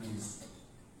prime minister.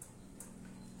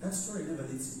 That story never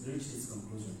reached its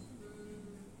conclusion.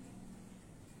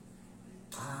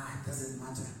 it doesn't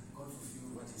matter. God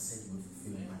fulfilled what he said he would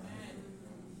fulfill in my life.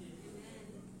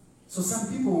 So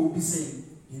some people will be saying,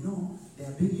 they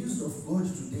are being used of God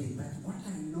today, but what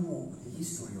I know the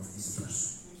history of this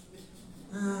person.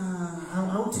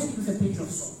 I'll take you with a pinch of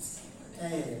salt.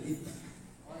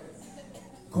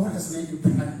 God has made you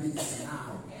prime minister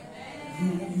now.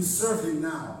 You serve him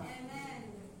now.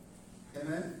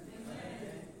 Amen?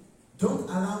 Don't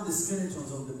allow the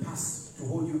skeletons of the past to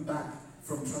hold you back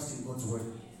from trusting God's word.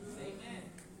 Amen.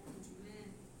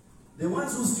 The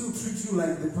ones who still treat you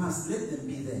like the past, let them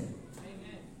be there.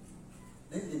 Amen.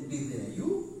 Let them be there.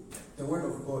 You, the word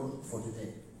of God for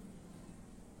today.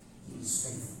 He is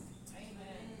faithful.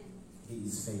 Amen. He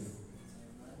is faithful.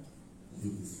 He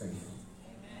is faithful.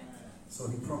 Amen. So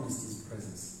he promised his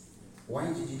presence.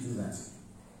 Why did he do that?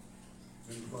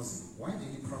 In closing, why did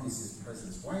he promise his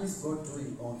presence? Why is God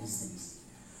doing all these things?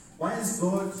 Why is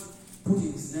God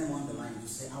putting his name on the line to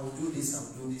say, I will do this,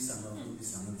 I will do this, and I will do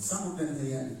this, and some of them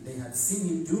they had seen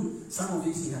him do, some of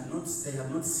it they had not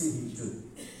seen him do.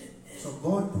 So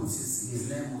God puts his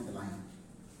name on the line.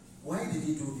 Why did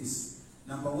he do this?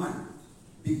 Number one,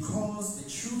 because the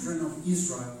children of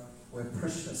Israel were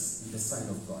precious in the sight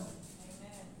of God.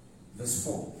 Amen. Verse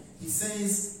 4. He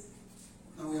says,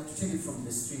 now we have to take it from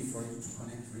verse 3 for it to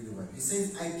connect really well. He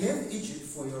says, I gave Egypt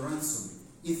for your ransom,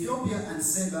 Ethiopia and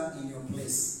Seba in your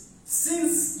place,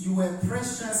 since you were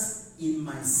precious in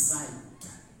my sight.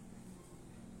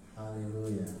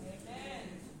 Hallelujah. Amen.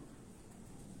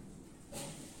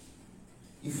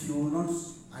 If you will not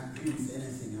agree with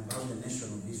anything about the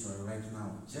nation of Israel right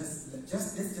now, let's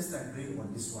just agree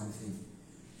on this one thing.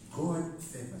 God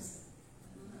favors them.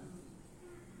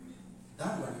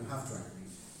 That one you have to agree.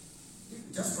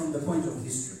 Just from the point of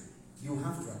history, you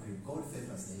have to agree. God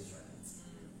favors the Israelites.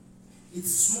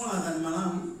 It's smaller than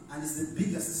Malawi and is the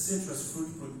biggest citrus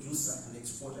fruit producer and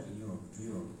exporter in Europe to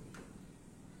Europe.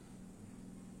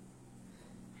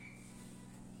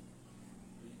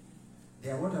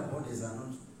 Their water bodies are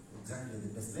not exactly the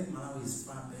best. Lake Malawi is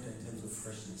far better in terms of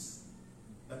freshness.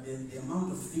 But the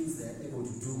amount of things they are able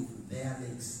to do with their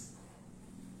lakes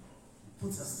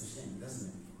puts us to shame, doesn't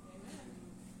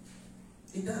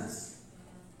it? It does.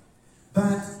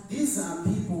 But these are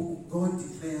people God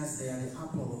declares they are the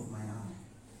apple of my eye.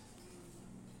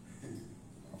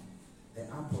 The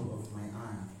apple of my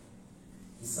eye.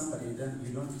 Is somebody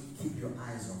you don't keep your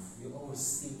eyes off. You're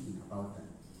always thinking about them.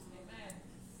 Amen.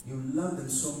 You love them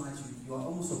so much, you are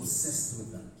almost obsessed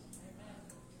with them. Amen.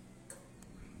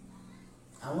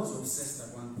 I was obsessed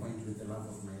at one point with the love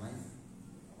of my life.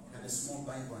 I had a small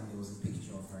Bible and there was a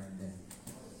picture of her in there.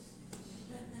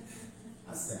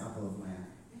 That's the apple of my eye.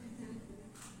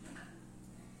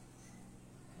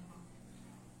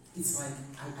 It's like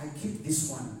I keep this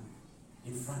one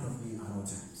in front of me at all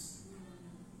times.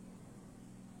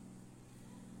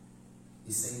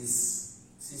 He says,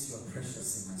 since you are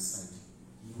precious in my sight,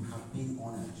 you have been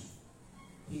honored.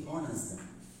 He honors them.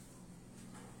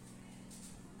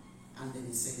 And then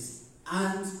he says,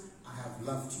 and I have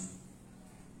loved you.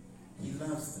 He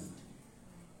loves them.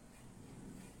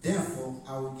 Therefore,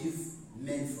 I will give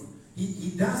men for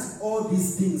He does all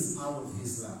these things out of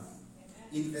his love.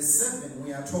 In verse 7,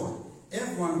 we are told,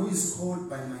 everyone who is called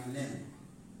by my name.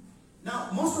 Now,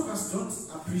 most of us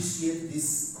don't appreciate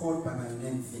this called by my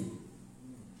name thing.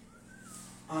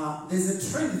 There's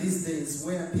a trend these days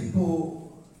where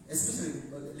people, especially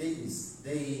ladies,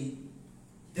 they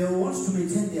want to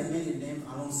maintain their maiden name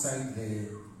alongside their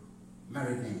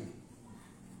married name.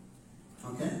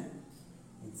 Okay?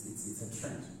 It's a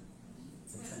trend.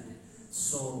 It's a trend.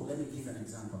 So, let me give an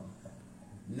example.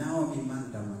 Naomi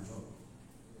Manda Majo.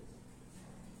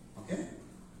 Okay?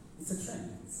 It's a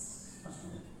trend. It's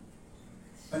fashionable.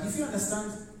 But if you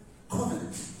understand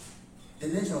covenant, the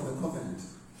nature of the covenant,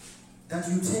 that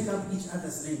you take up each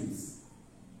other's names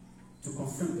to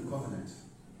confirm the covenant,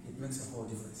 it makes a whole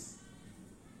difference.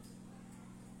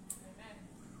 Amen.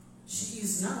 She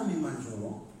is Naomi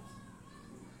Manjolo.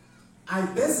 I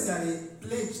basically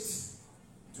pledged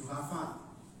to her father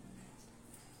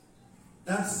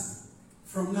that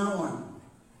from now on,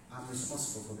 I'm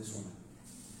responsible for this woman.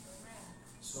 Amen.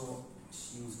 So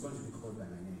she was going to be called by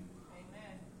my name.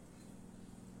 Amen.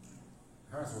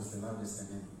 Hers was the loudest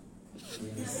name. You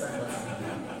understand what I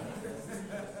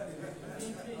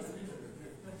mean?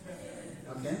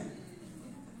 Okay?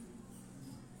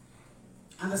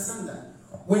 Understand that.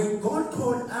 When God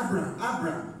called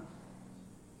Abram,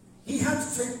 he had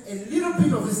to take a little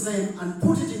bit of his name and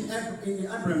put it in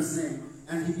Abram's name,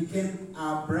 and he became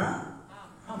Abraham.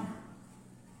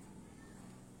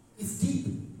 It's deep.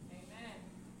 Amen.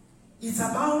 It's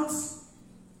about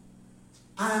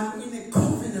I am in a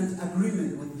covenant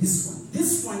agreement with this one.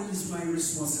 This one is my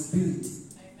responsibility.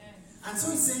 Amen. And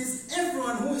so he says,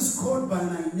 everyone who is called by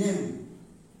my name,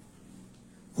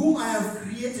 whom I have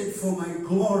created for my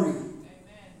glory, Amen.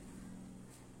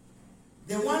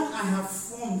 the one I have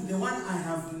formed, the one I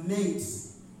have made,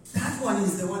 that one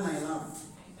is the one I love.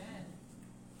 Amen.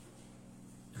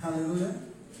 Hallelujah.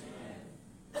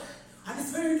 Amen. And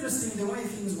it's very interesting the way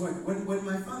things work. When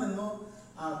my father-in-law,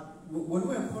 when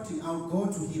we were courting, I would go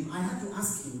to him. I had to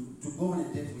ask him to go on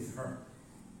a date with her.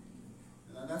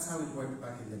 That's how it worked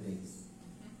back in the days.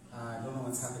 I don't know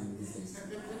what's happening these days.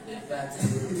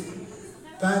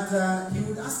 But he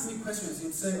would ask me questions. He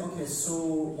would say, okay,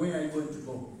 so where are you going to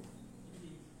go?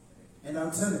 And I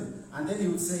would tell him. And then he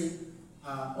would say,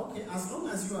 okay, as long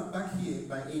as you are back here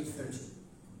by 8:30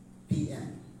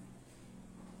 p.m.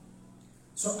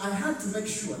 So I had to make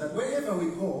sure that wherever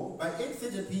we go, by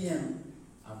 8:30 p.m.,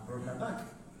 I've brought her back.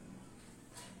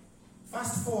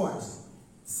 Fast forward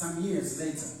some years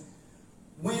later,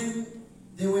 when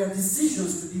there were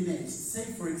decisions to be made,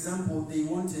 say for example, they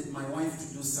wanted my wife to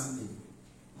do something,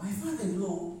 my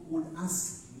father-in-law would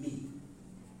ask me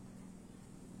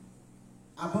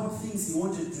about things he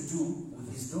wanted to do with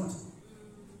his daughter.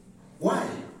 Why?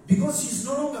 Because she's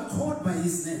no longer called by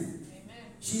his name.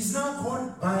 Amen. She's now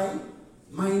called by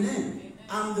my name. Amen.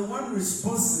 I'm the one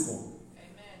responsible. Amen.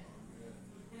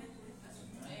 Amen.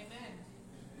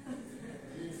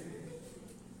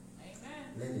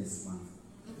 Amen. Ladies, man.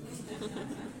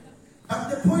 But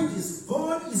the point is,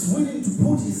 God is willing to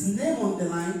put his name on the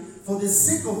line for the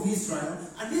sake of Israel.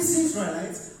 And these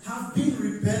Israelites have been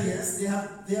rebellious. They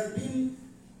have been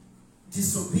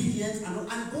disobedient.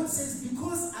 And God says,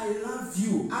 because I love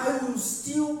you, I will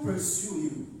still pursue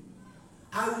you.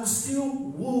 I will still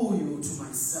woo you to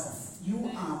myself.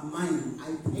 You are mine.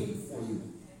 I paid for you.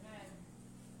 Amen.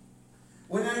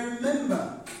 When I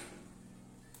remember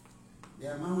the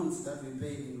amount that we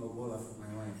paid in Lobola for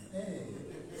my wife, hey,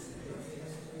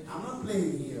 I'm not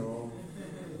playing here. Oh.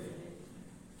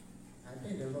 I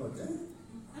paid a lot.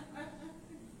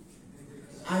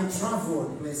 I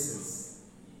traveled places.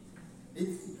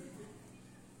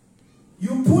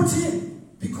 You put in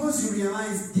because you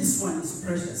realize this one is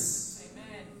precious.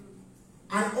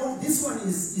 Amen. This one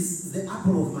is the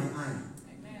apple of my eye.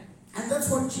 Amen. And that's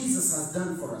what Jesus has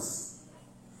done for us.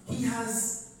 He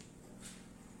has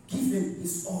given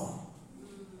his all.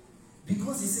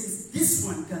 Because he says, this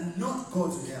one cannot go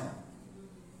to hell.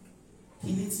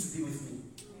 He needs to be with me.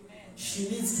 Amen. She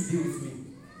needs to be with me.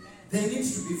 Amen. They need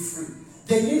to be free.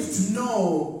 They need to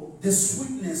know the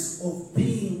sweetness of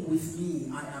being with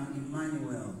me. I am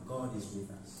Emmanuel. God is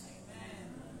with us. Amen.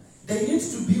 They need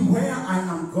to be where I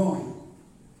am going.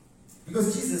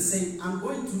 Because Jesus said, I'm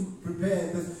going to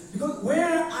prepare. Because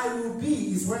where I will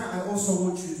be is where I also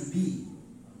want you to be.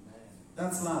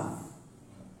 That's love.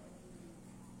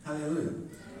 Hallelujah.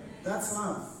 That's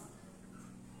love.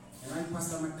 And like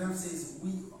Pastor McDuff says,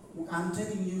 I'm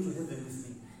taking you to heaven with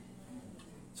me.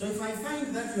 So if I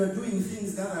find that you are doing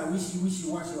things that are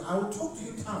wishy-washy, I will talk to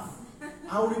you tough.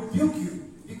 I will rebuke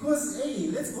you. Because,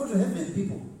 hey, let's go to heaven,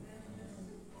 people.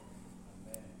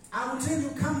 I will tell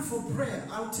you, come for prayer.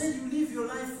 I will tell you, live your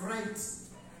life right.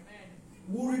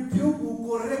 We'll rebuke,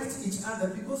 we'll correct each other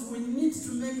because we need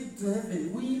to make it to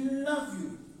heaven. We love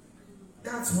you.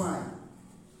 That's why.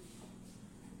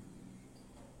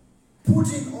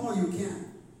 Put in all you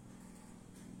can.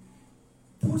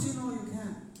 Put in all you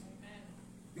can.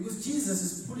 Because Jesus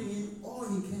is putting in all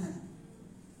he can.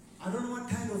 I don't know what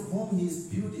kind of home he's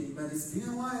building, but it's been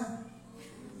a while.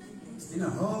 It's been a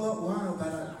whole lot while,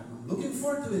 but I'm looking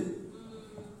forward to it.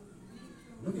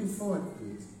 Looking forward to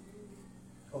it.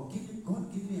 Oh,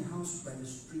 God, give me a house by the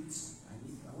streets. I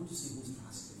want to see who's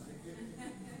passing by.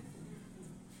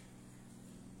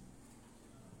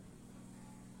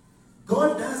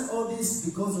 God does all this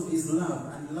because of his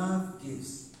love, and love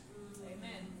gives.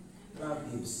 Amen.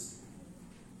 Love gives.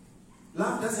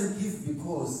 Love doesn't give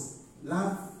because.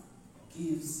 Love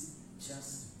gives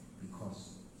just because.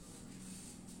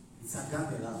 It's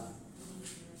agape love.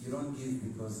 You don't give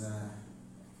because,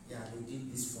 they did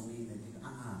this for me. They did.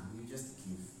 You just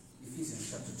give. Ephesians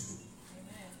chapter 2.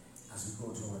 Amen. As we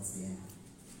go towards the end.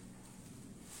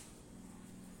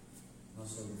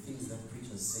 Also, the things that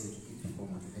preachers say to keep people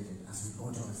motivated as we go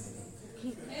towards the end.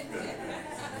 Yeah,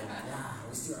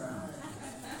 we're still around.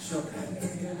 Sure.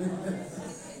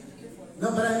 No,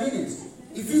 but I mean it.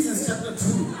 Ephesians chapter 2,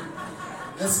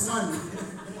 verse 1.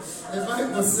 The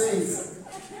Bible says,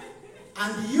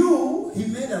 and you he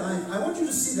made alive. I want you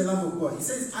to see the love of God. He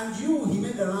says, and you he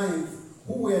made alive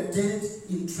who were dead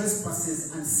in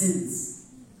trespasses and sins.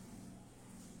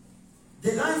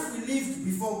 The life we lived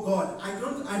before God,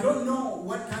 I don't know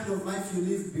what kind of life you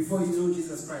lived before you know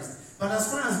Jesus Christ. But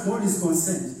as far as God is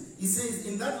concerned, he says,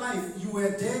 in that life you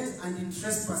were dead and in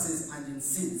trespasses and in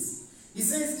sins. He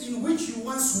says, in which you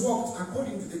once walked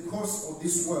according to the course of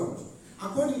this world,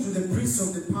 according to the prince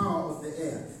of the power of the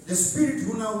air, the spirit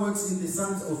who now works in the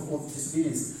sons of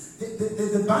disobedience.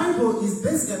 The Bible is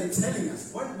basically telling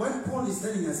us, what Paul is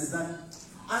telling us is that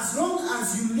as long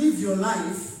as you live your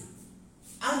life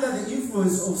under the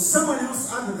influence of someone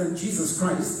else other than Jesus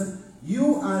Christ,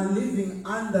 you are living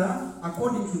under,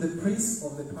 according to the prince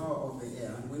of the power of the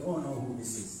air. And we all know who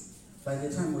this is. By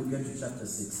the time we get to chapter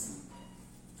 6,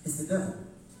 it's the devil.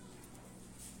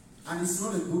 And it's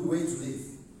not a good way to live.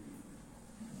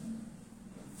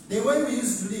 The way we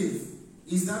used to live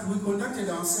is that we conducted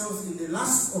ourselves in the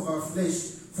lust of our flesh,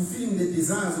 fulfilling the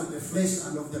desires of the flesh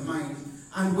and of the mind,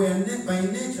 and we are by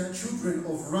nature children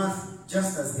of wrath,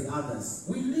 just as the others.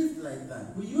 We lived like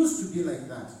that. We used to be like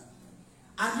that.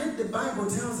 And yet the Bible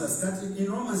tells us that in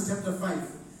Romans chapter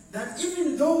 5, that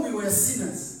even though we were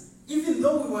sinners, even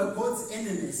though we were God's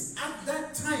enemies, at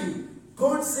that time,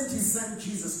 God sent his son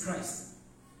Jesus Christ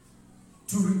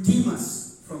to redeem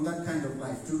us from that kind of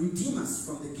life, to redeem us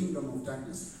from the kingdom of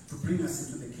darkness, to bring us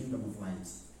into the kingdom of light.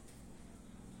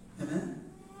 Amen?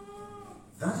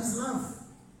 That is love.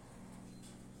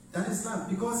 That is love.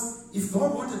 Because if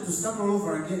God wanted to start all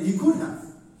over again, he could have.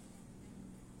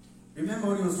 Remember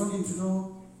when he was talking to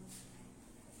Noah?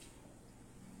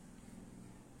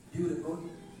 Build a boat.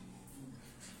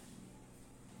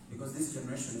 Because this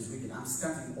generation is wicked. I'm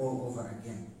starting all over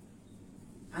again.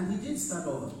 And he did start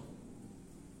over.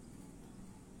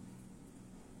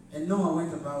 And Noah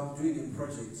went about doing a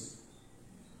project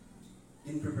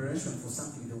in preparation for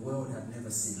something the world had never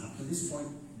seen. Up to this point,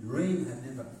 rain had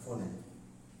never fallen.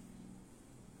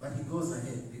 But he goes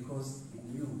ahead because he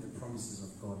knew the promises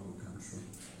of God would come true.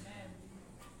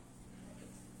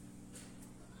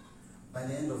 By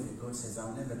the end of it, God says,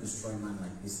 I'll never destroy man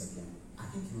like this again. I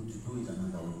think he will do it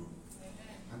another way.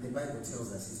 And the Bible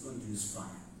tells us he's going to use fire.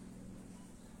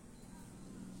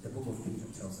 The book of Peter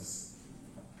tells us.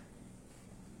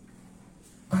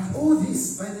 But all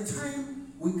this, by the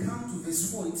time we come to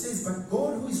verse 4, it says, but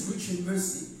God who is rich in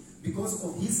mercy, because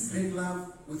of his great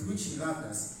love with which he loved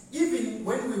us, even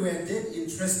when we were dead in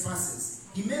trespasses,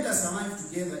 he made us alive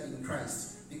together in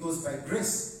Christ. Because by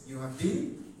grace you have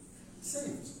been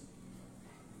saved.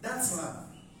 That's love.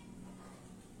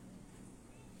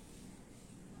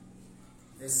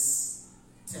 Verse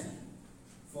 10.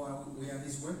 For we are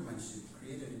his workmanship,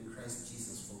 created in Christ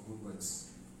Jesus for good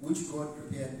works, which God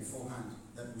prepared beforehand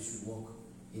that we should walk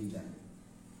in them.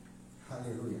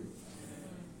 Hallelujah.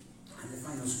 And the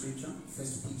final scripture,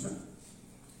 1 Peter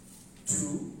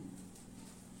 2,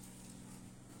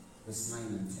 verse 9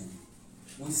 and 10.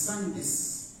 We sang a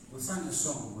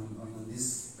song on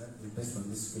this, that was based on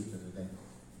this scripture today.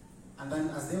 And then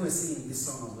as they were singing this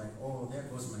song, I was like, oh, there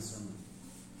goes my sermon.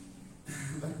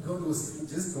 But God was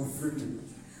just confirming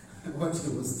what he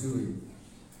was doing.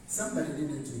 Somebody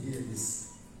needed to hear this.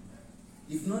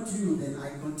 If not you, then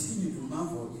I continue to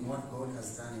marvel in what God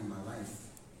has done in my life.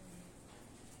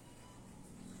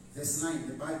 Verse 9,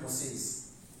 the Bible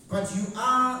says, but you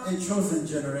are a chosen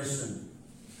generation.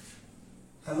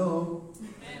 Hello?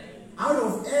 Amen. Out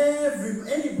of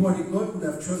anybody God could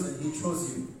have chosen, he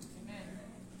chose you. Amen.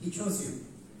 He chose you.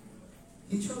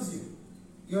 He chose you.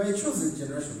 You are a chosen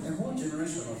generation, a whole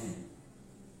generation of you.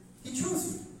 He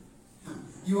chose you.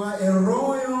 You are a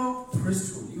royal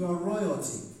priesthood. You are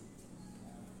royalty.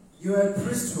 You are a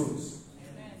priesthood.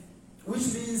 Amen.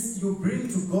 Which means you bring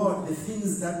to God the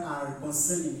things that are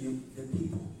concerning you, the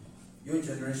people, your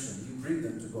generation. You bring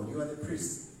them to God. You are the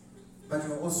priest. But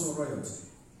you are also royalty.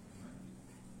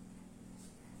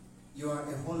 You are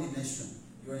a holy nation.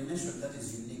 You are a nation that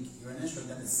is unique. You are a nation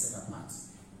that is set apart.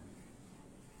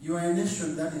 You are a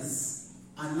nation that is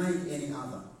unlike any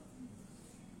other.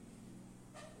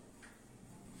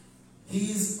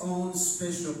 His own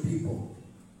special people.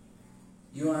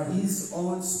 You are his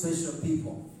own special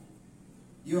people.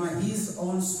 You are his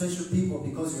own special people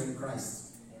because you're in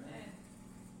Christ. Amen.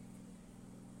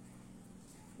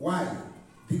 Why?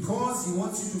 Because he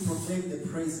wants you to proclaim the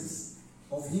praises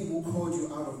of him who called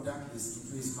you out of darkness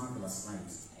into his marvelous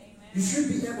light. Amen. You should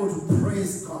be able to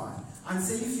praise God and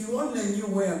say, if you only knew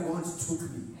where God took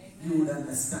me, you would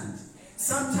understand.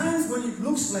 Sometimes when it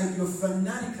looks like you're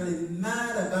fanatically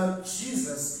mad about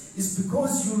Jesus, it's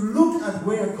because you look at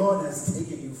where God has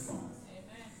taken you from.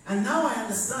 Amen. And now I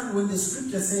understand when the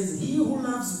scripture says, he who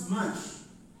loves much.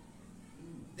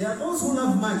 There are those who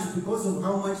love much because of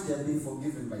how much they have been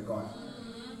forgiven by God.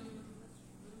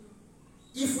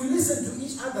 If we listen to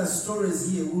each other's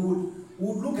stories here, we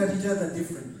would look at each other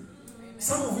differently.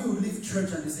 Some of you would leave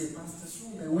church and you say, Pastor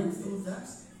Shung, I went through that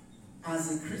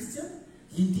as a Christian.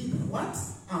 He did what?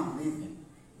 I'm leaving.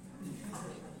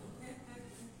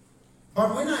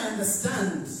 But when I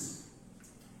understand,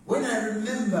 when I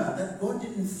remember that God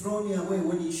didn't throw me away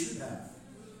when He should have,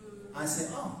 I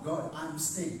say, oh God, I'm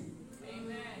staying.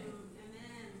 Amen.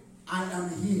 I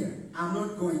am here. I'm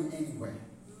not going anywhere.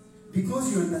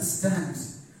 Because you understand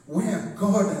where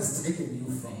God has taken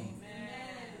you from. Amen.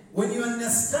 When you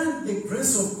understand the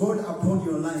grace of God upon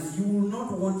your life, you will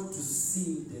not want to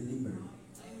sin deliberately.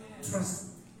 Trust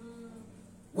me.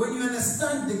 When you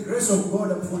understand the grace of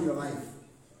God upon your life,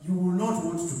 you will not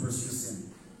want to pursue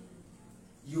sin.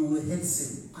 You will hate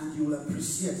sin and you will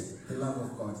appreciate the love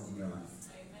of God in your life.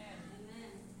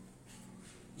 Amen.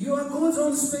 You are God's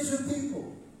own special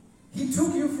people. He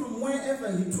took you from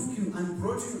wherever He took you and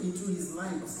brought you into His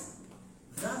light.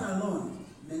 That alone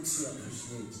makes you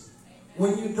appreciate.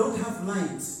 When you don't have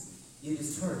light, it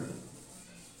is terrible.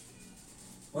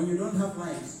 When you don't have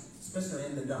light, especially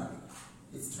in the dark,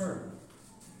 it's terrible.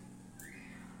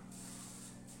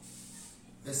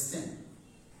 Verse 10.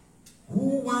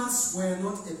 Who once were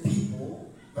not a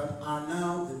people, but are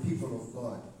now the people of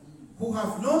God. Who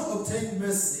have not obtained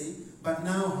mercy, but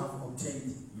now have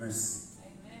obtained mercy.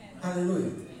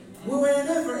 Hallelujah. We were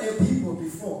never a people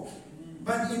before.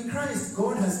 But in Christ,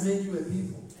 God has made you a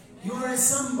people. You are a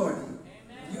somebody.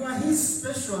 You are His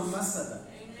special ambassador.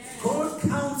 God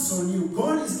counts on you.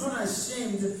 God is not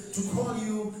ashamed to call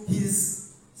you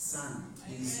His son,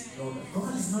 His daughter.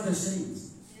 God is not ashamed.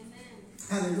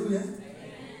 Hallelujah.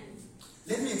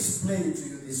 Let me explain it to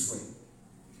you this way.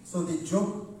 So the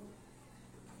joke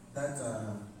that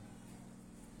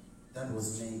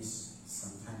was made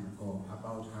some time ago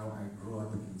about how I grew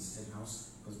up in the State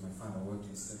House, because my father worked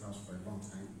in the State House for a long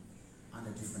time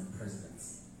under different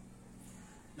presidents.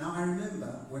 Now I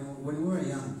remember when we were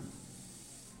young,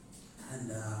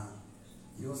 and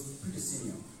he was pretty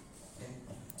senior. Okay?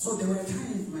 So there were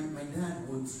times my dad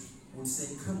would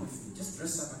say, come with me, just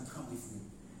dress up and come with me.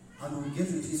 And we'll get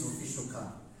into his official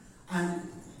car. And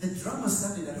the drama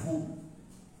started at home.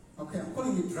 Okay, I'm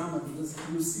calling it drama because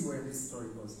you'll see where this story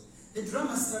goes. The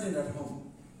drama started at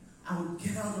home. I would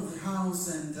get out of the house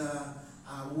and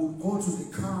I would go to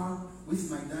the car with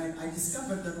my dad. I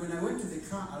discovered that when I went to the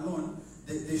car alone,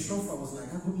 the chauffeur was like,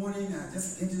 good morning,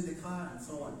 just get in the car and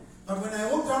so on. But when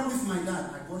I walked out with my dad,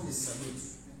 I got his salute.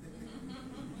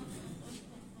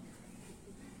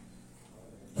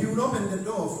 He would open the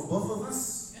door for both of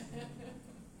us.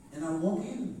 And I'll walk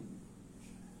in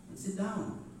and sit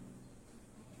down.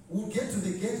 We'll get to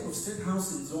the gate of State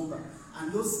House in Zomba,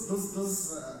 and those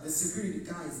the security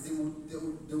guys, they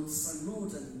would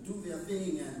salute and do their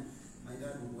thing, and my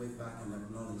dad would wave back and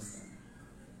acknowledge them.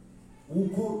 We'll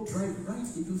go drive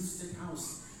right into State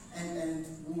House, and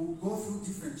we'll go through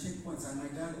different checkpoints, and my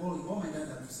dad, all my dad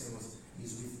had to say was,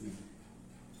 he's with me.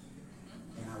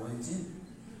 And I went in.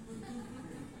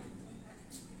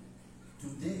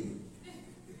 Today,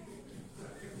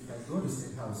 if I go to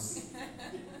State House,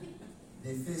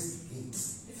 they face the gate.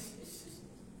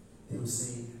 They will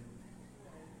say,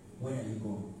 where are you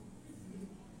going?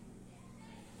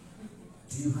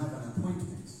 Do you have an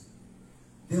appointment?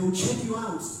 They will check you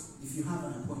out if you have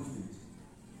an appointment.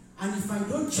 And if I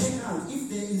don't check out, if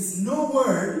there is no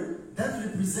word that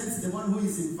represents the one who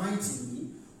is inviting me,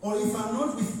 or if I'm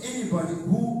not with anybody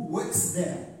who works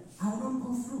there, I will not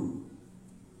go through.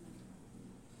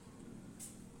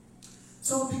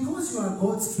 So because you are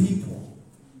God's people,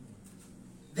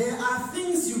 there are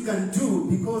things you can do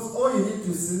because all you need to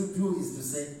do is to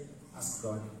say, ask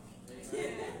God.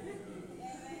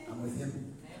 I'm with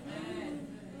Him.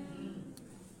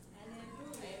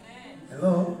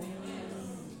 Hello?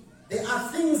 There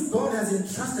are things God has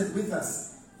entrusted with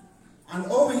us. And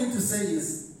all we need to say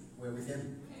is, we're with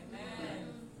Him.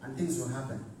 And things will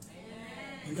happen.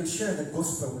 You can share the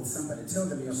gospel with somebody. Tell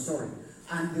them your story.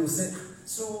 And they'll say,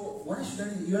 so why should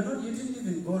I? You didn't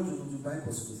even go to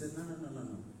Bible school. Say, no.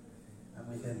 I'm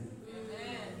with Him.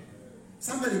 Amen.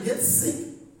 Somebody gets sick.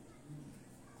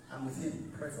 I'm with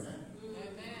Him. Pray for them. Amen.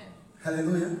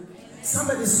 Hallelujah. Amen.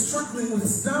 Somebody's struggling with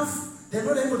stuff. They're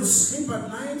not able to sleep at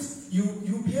night.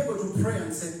 You'll be able to pray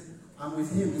and say, I'm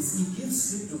with Him. He gives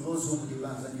sleep to those whom He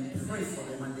loves. And you pray for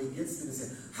them and they get sleep and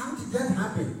say, how did that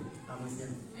happen? I'm with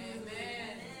Him.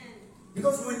 Amen.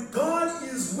 Because when God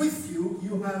is with you,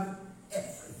 you have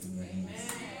everything you need.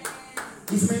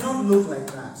 It may not look like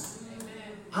that.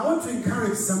 I want to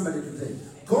encourage somebody today.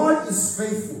 God is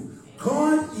faithful.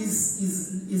 God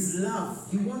is love.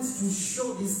 He wants to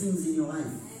show these things in your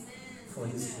life for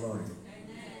His glory.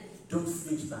 don't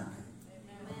flinch back.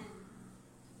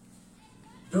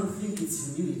 Don't think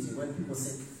it's humility when people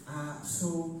say,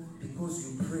 so because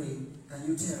you pray, can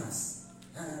you tell us?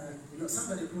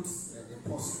 Somebody put a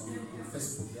post on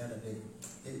Facebook the other day.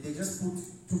 They just put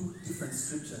two different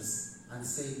scriptures and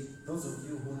say, those of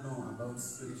you who know about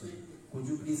scripture, could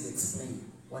you please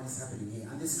explain what is happening here?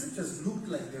 And the scriptures looked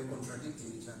like they were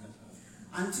contradicting each other.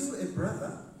 Until a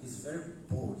brother is very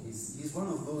bold. He's one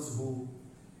of those who,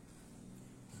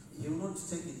 he will not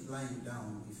take it lying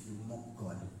down if you mock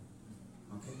God.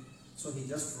 Okay? So he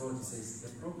just wrote, he says,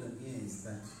 the problem here is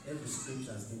that every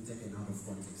scripture has been taken out of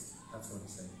context. That's what he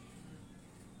said.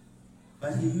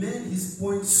 But he made his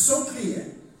point so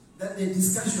clear that the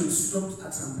discussion stopped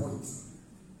at some point.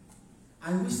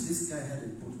 I wish this guy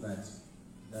hadn't put that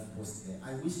post there.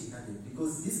 I wish he hadn't,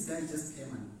 because this guy just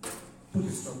came and put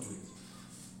a stop to it.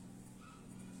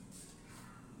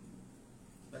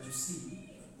 But you see,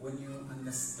 when you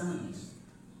understand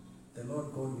the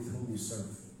Lord God with whom you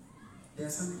serve, there are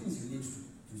some things you need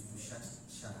to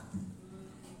shut up. You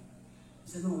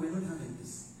say, no, we're not having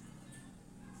this.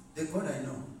 The God I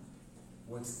know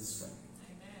works this way.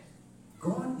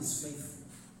 Amen. God is faithful.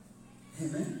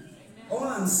 Amen? Amen. All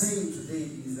I'm saying today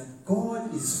is that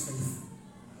God is faithful.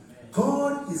 Amen.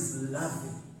 God is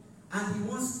loving. And He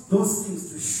wants those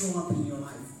things to show up in your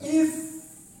life. If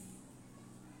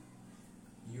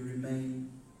you remain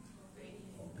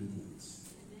obedient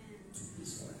to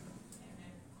His word.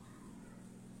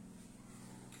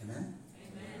 Amen?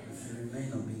 Amen? If you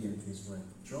remain obedient to His word.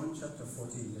 John chapter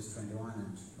 14, verse 21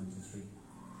 and 23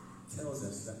 tells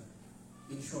us that,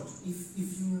 in short, if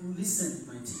you listen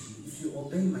to my teaching, if you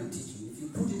obey my teaching, if you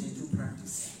put it into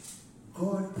practice,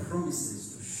 God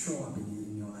promises to show up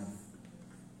in your life.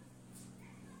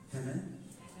 Amen?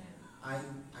 I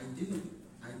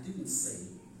didn't say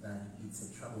that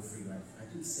it's a trouble-free life. I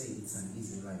didn't say it's an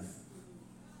easy life.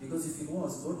 Because if it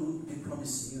was, God wouldn't be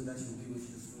promising you that He'll be with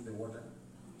you through the water,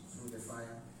 through the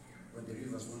fire, when the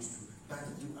rivers want to. But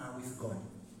you are with God.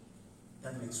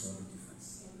 That makes all the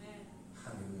difference. Amen.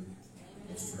 Hallelujah. Amen.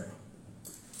 Let's pray.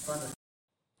 Father,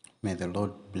 may the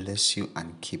Lord bless you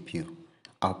and keep you.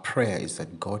 Our prayer is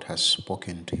that God has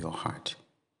spoken to your heart.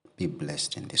 Be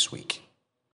blessed in this week.